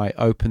one of my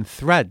open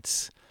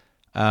threads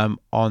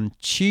on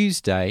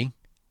Tuesday,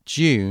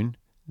 June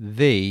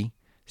the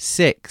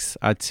 6th.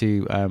 I had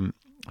to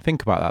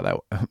think about that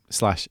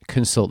though, /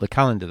 consult the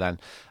calendar then.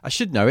 I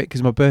should know it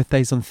because my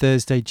birthday's on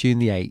Thursday, June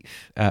the 8th,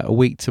 a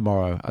week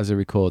tomorrow as I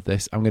record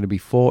this. I'm going to be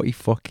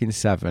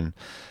 47.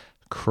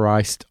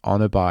 Christ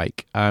on a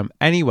bike.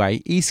 Anyway,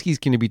 Easkey's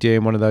going to be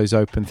doing one of those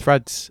open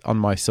threads on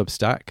my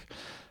Substack,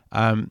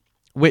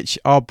 which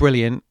are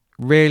brilliant,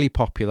 really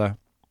popular.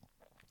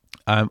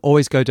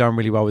 Always go down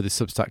really well with the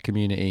Substack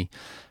community.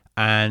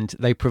 and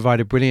they provide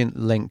a brilliant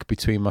link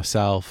between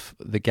myself,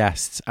 the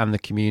guests, and the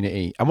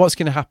community. And what's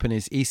going to happen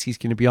is Easkey's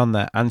going to be on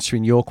there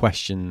answering your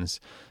questions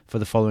for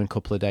the following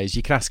couple of days.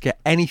 You can ask her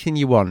anything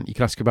you want. You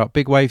can ask her about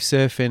big wave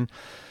surfing,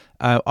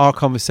 our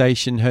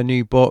conversation, her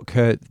new book,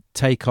 her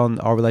take on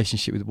our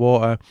relationship with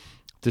water,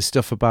 the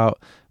stuff about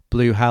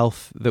blue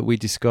health that we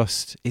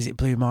discussed. Is it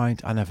blue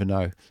mind? I never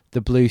know.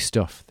 The blue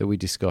stuff that we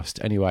discussed.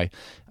 Anyway,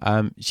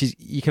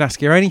 you can ask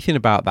her anything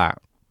about that.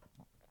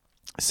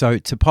 So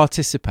to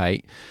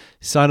participate,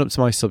 sign up to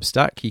my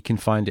Substack. You can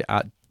find it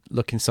at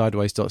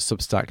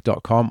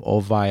lookingsideways.substack.com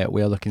or via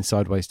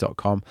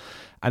wearelooking.sideways.com.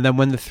 And then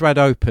when the thread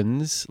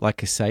opens,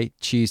 like I say,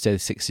 Tuesday the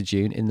 6th of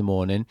June in the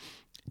morning,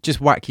 just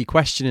whack your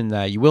question in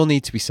there. You will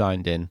need to be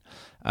signed in.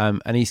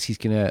 And Easkey's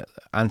going to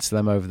answer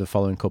them over the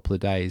following couple of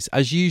days.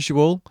 As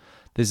usual,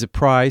 there's a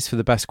prize for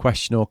the best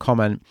question or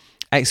comment,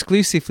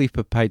 exclusively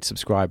for paid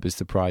subscribers.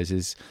 The prize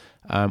is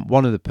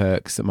one of the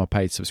perks that my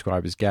paid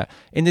subscribers get.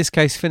 In this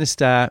case,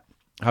 Finisterre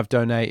have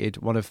donated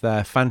one of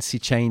their fancy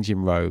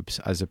changing robes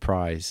as a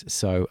prize.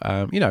 So,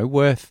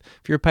 worth,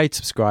 if you're a paid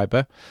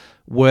subscriber,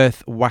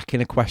 worth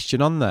whacking a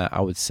question on there,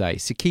 I would say.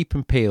 So keep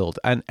them peeled.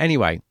 And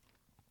anyway,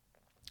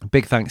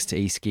 big thanks to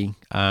Easkey.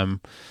 I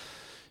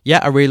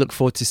really look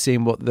forward to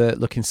seeing what the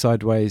Looking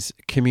Sideways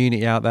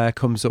community out there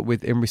comes up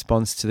with in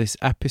response to this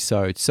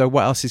episode. So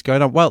what else is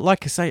going on? Well,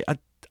 like I say, I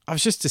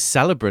was just a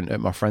celebrant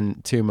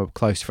at two of my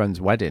close friends'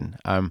 wedding,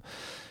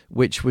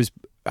 which was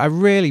a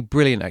really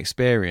brilliant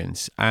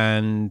experience.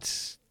 And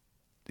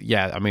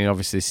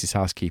obviously this is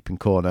housekeeping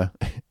corner.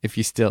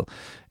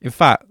 In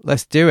fact,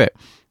 let's do it.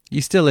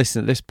 You still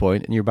listen at this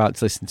point and you're about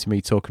to listen to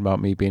me talking about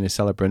me being a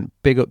celebrant.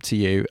 Big up to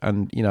you,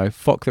 and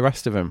fuck the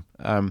rest of them,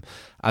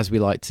 as we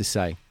like to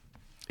say,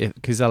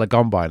 because they'll have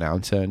gone by now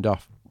and turned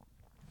off.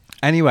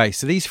 Anyway,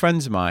 so these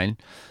friends of mine,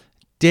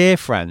 dear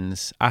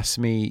friends, asked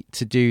me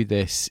to do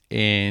this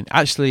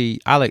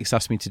Alex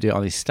asked me to do it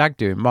on his stag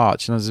do in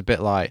March, and I was a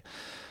bit like,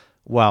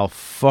 well,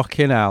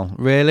 fucking hell,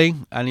 really?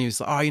 And he was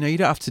like, you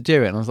don't have to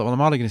do it. And I was like, well, I'm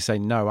hardly going to say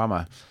no, am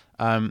I?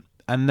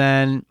 And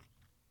then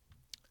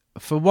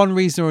for one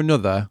reason or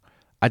another,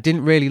 I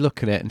didn't really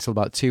look at it until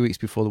about 2 weeks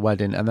before the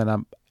wedding. And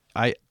then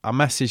I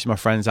messaged my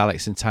friends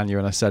Alex and Tanya,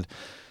 and I said,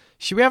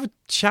 should we have a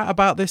chat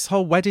about this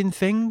whole wedding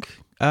thing?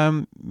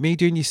 Me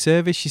doing your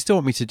service? You still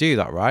want me to do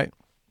that, right?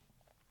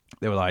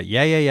 They were like,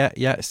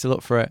 yeah, still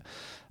up for it.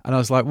 And I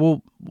was like,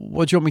 well,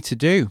 what do you want me to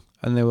do?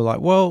 And they were like,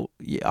 well,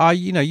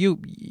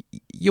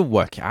 you'll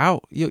work it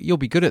out. You'll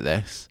be good at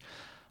this.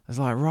 I was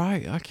like,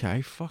 right,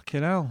 okay,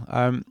 fucking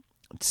hell.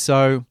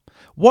 So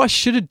what I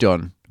should have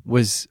done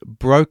was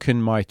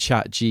broken my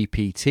Chat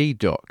GPT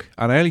duck.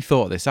 And I only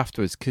thought of this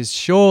afterwards, because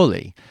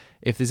surely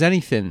if there's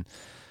anything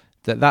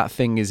that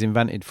thing is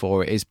invented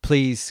for, it is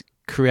please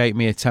create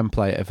me a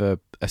template of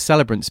a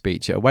celebrant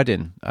speech at a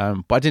wedding.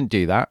 But I didn't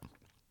do that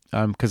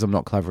because I'm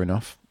not clever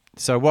enough.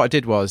 So what I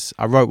did was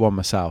I wrote one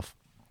myself.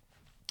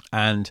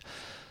 And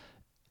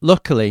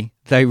luckily,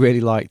 they really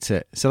liked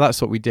it. So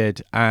that's what we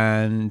did.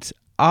 And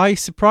I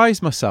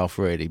surprised myself,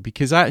 really,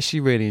 because I actually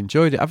really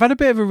enjoyed it. I've had a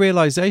bit of a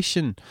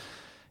realization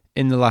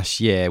in the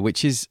last year,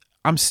 which is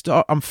I'm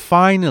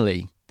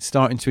finally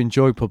starting to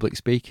enjoy public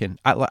speaking.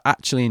 I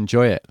actually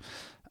enjoy it.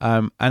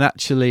 And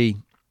actually,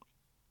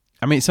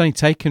 it's only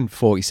taken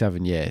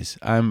 47 years.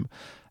 And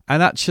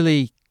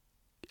actually,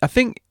 I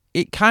think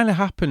it kind of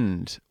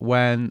happened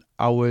when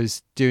I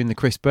was doing the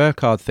Chris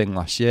Burkard thing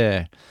last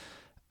year.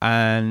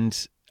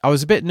 And I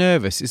was a bit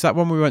nervous. It's like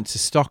when we went to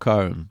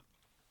Stockholm,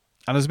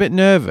 and I was a bit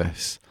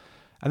nervous.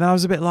 And then I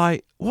was a bit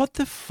like, what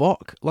the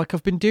fuck? Like,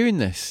 I've been doing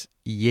this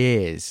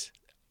years.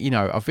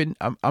 I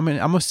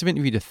must have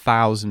interviewed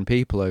 1,000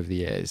 people over the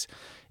years,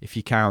 if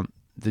you count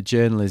the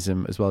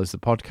journalism as well as the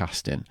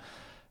podcasting.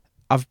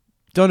 I've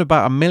done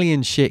about 1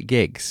 million shit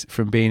gigs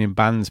from being in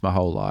bands my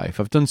whole life.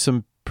 I've done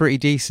some pretty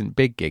decent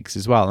big gigs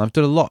as well. And I've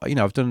done a lot,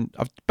 I've done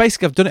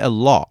it a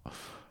lot.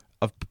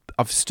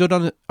 I've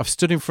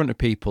stood in front of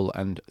people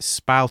and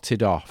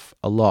spouted off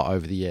a lot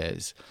over the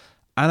years.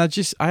 And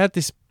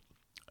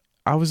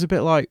I was a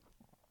bit like,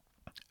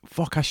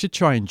 fuck, I should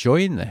try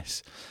enjoying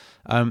this.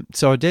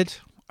 So I did.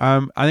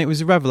 And it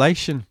was a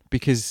revelation,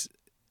 because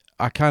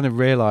I kind of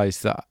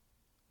realized that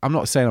I'm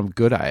not saying I'm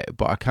good at it,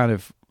 but I kind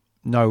of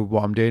know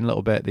what I'm doing a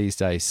little bit these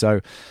days.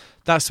 So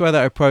that's where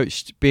I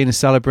approached being a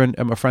celebrant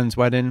at my friend's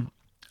wedding.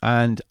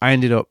 And I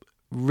ended up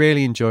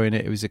really enjoying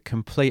it. It was a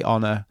complete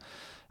honor.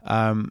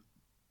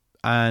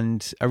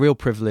 And a real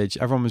privilege.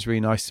 Everyone was really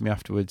nice to me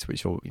afterwards,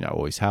 which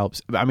always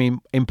helps. But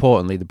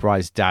importantly, the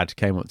bride's dad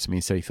came up to me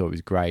and said he thought it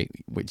was great,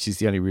 which is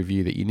the only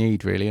review that you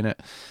need, really, isn't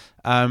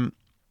it?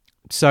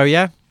 So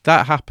yeah,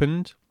 that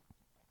happened.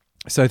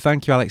 So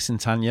thank you, Alex and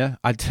Tanya.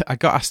 I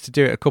got asked to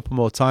do it a couple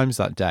more times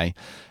that day,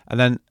 and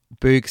then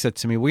Boog said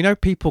to me, "We know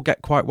people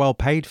get quite well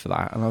paid for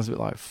that," and I was a bit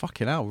like,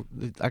 "Fucking hell,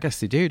 I guess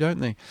they do,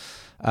 don't they?"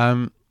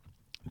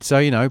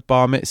 So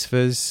bar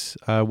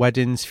mitzvahs,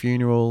 weddings,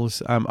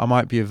 funerals. I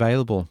might be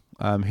available.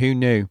 Who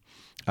knew?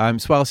 So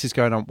what else is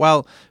going on?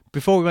 Well,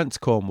 before we went to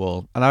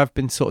Cornwall, and I've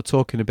been sort of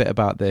talking a bit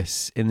about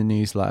this in the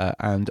newsletter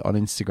and on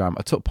Instagram,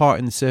 I took part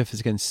in the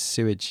Surfers Against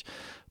Sewage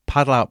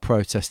paddle out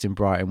protest in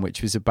Brighton,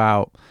 which was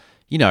about,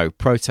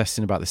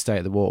 protesting about the state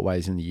of the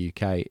waterways in the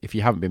UK. If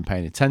you haven't been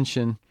paying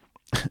attention,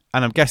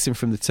 and I'm guessing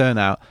from the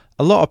turnout,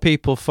 a lot of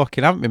people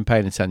fucking haven't been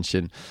paying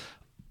attention.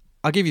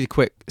 I'll give you the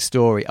quick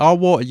story. Our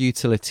water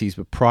utilities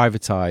were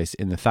privatised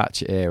in the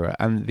Thatcher era,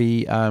 and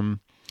the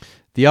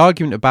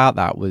argument about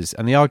that was,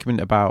 and the argument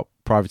about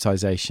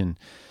privatisation,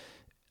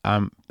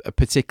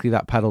 particularly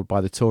that peddled by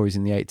the Tories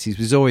in the 80s,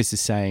 was always the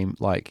same.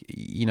 Like,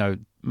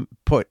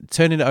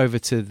 turning it over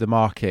to the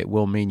market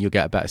will mean you'll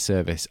get a better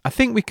service. I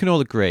think we can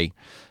all agree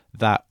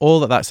that all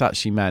that's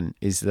actually meant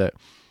is that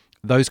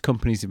those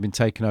companies have been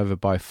taken over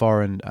by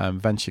foreign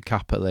venture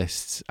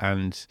capitalists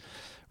and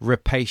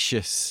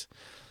rapacious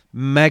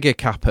mega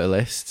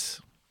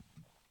capitalists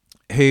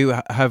who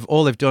have,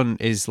 all they've done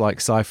is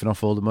like siphon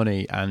off all the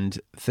money,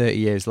 and 30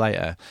 years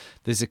later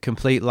there's a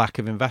complete lack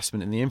of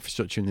investment in the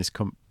infrastructure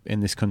in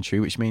this country,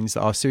 which means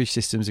that our sewage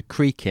systems are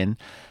creaking,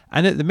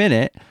 and at the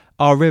minute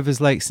our rivers,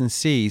 lakes and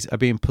seas are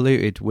being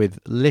polluted with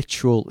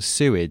literal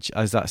sewage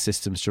as that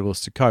system struggles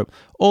to cope.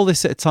 All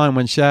this at a time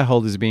when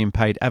shareholders are being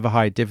paid ever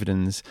higher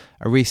dividends.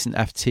 A recent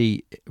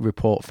FT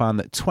report found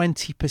that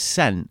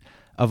 20%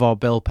 of our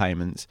bill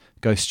payments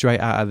go straight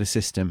out of the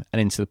system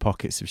and into the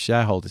pockets of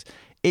shareholders.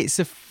 It's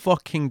a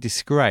fucking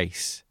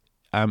disgrace,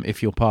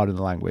 if you'll pardon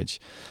the language,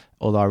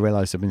 although I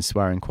realise I've been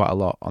swearing quite a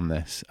lot on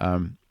this.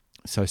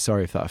 So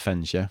sorry if that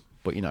offends you,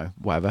 but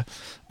whatever.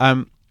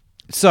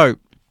 So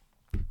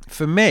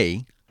for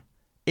me,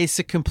 it's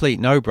a complete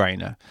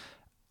no-brainer.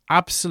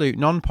 Absolute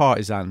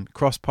non-partisan,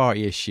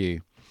 cross-party issue.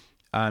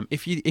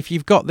 If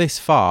you've got this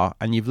far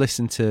and you've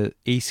listened to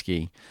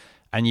Easkey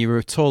and you're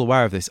at all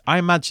aware of this, I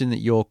imagine that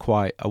you're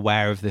quite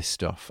aware of this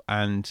stuff.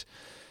 And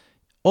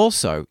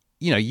also,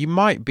 you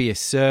might be a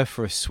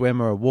surfer, a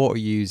swimmer, a water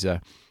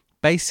user.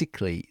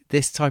 Basically,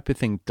 this type of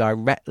thing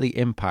directly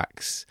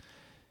impacts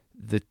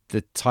the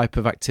type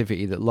of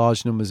activity that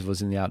large numbers of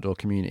us in the outdoor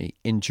community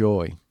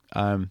enjoy.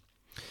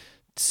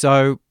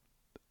 So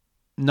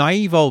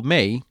naive old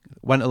me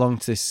went along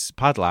to this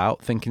paddle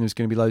out thinking there was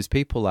going to be loads of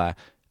people there.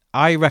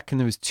 I reckon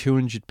there was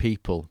 200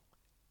 people,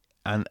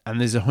 and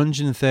there's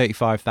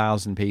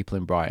 135,000 people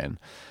in Brighton.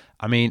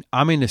 I mean,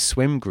 I'm in a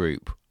swim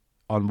group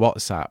on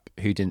WhatsApp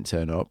who didn't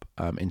turn up,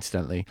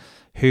 incidentally.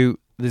 I think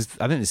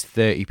there's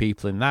 30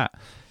 people in that.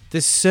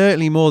 There's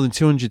certainly more than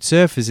 200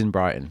 surfers in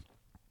Brighton.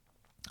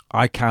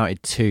 I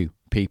counted 2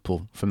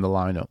 people from the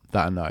lineup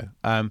that I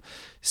know.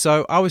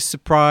 So I was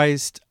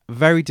surprised,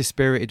 very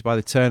dispirited by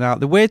the turnout.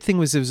 The weird thing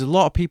was there was a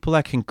lot of people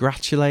there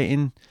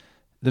congratulating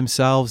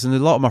themselves, and a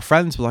lot of my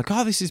friends were like,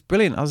 "Oh, this is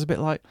brilliant." I was a bit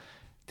like,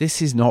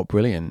 "This is not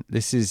brilliant.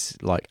 This is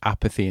like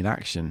apathy in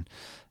action."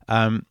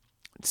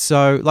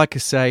 So, like I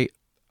say,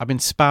 I've been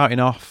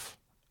spouting off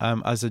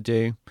as I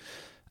do,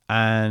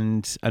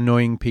 and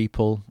annoying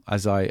people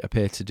as I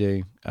appear to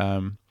do,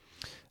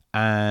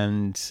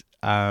 and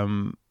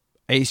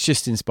it's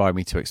just inspired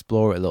me to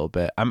explore it a little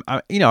bit.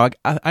 I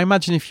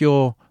imagine if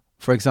you're,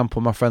 for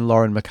example, my friend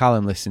Lauren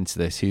McCallum listening to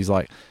this, who's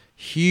like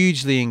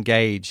hugely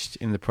engaged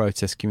in the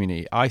protest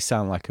community, I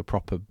sound like a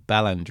proper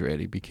bellend,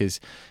 really, because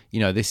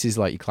this is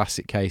like your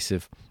classic case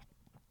of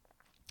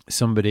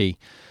somebody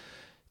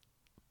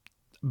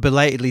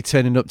belatedly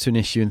turning up to an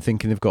issue and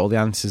thinking they've got all the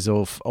answers,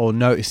 or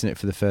noticing it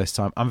for the first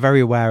time. I'm very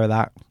aware of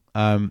that,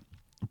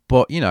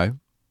 but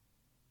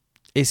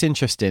it's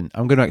interesting.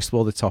 I'm going to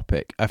explore the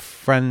topic. A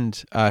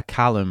friend,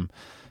 Callum,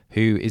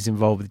 who is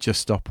involved with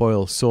Just Stop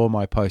Oil, saw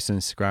my post on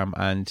Instagram,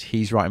 and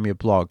he's writing me a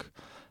blog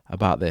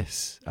about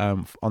this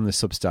on the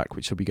Substack,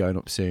 which will be going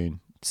up soon.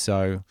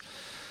 So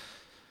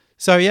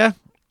yeah,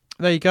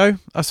 there you go.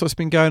 That's what's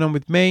been going on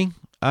with me.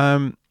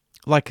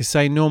 Like I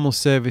say, normal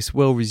service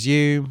will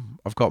resume.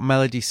 I've got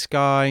Melody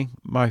Sky,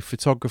 my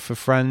photographer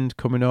friend,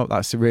 coming up.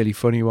 That's a really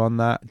funny one.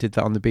 That did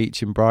that on the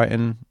beach in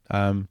Brighton.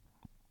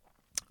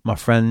 My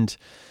friend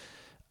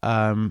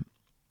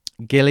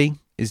Gilly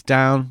is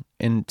down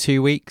in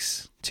 2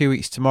 weeks. 2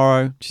 weeks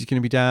tomorrow, she's going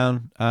to be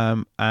down,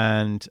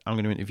 and I'm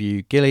going to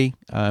interview Gilly,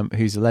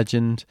 who's a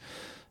legend,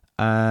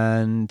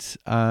 and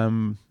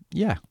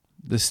yeah,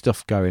 there's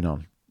stuff going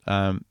on.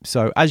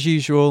 So as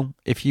usual,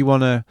 if you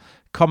want to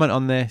comment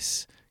on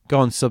this, go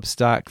on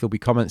Substack. There'll be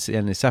comments at the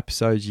end of this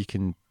episode. You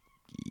can,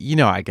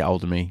 how to get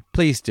hold of me.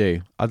 Please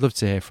do. I'd love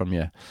to hear from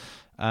you.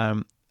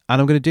 And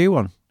I'm going to do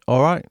one.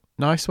 All right,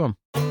 nice one.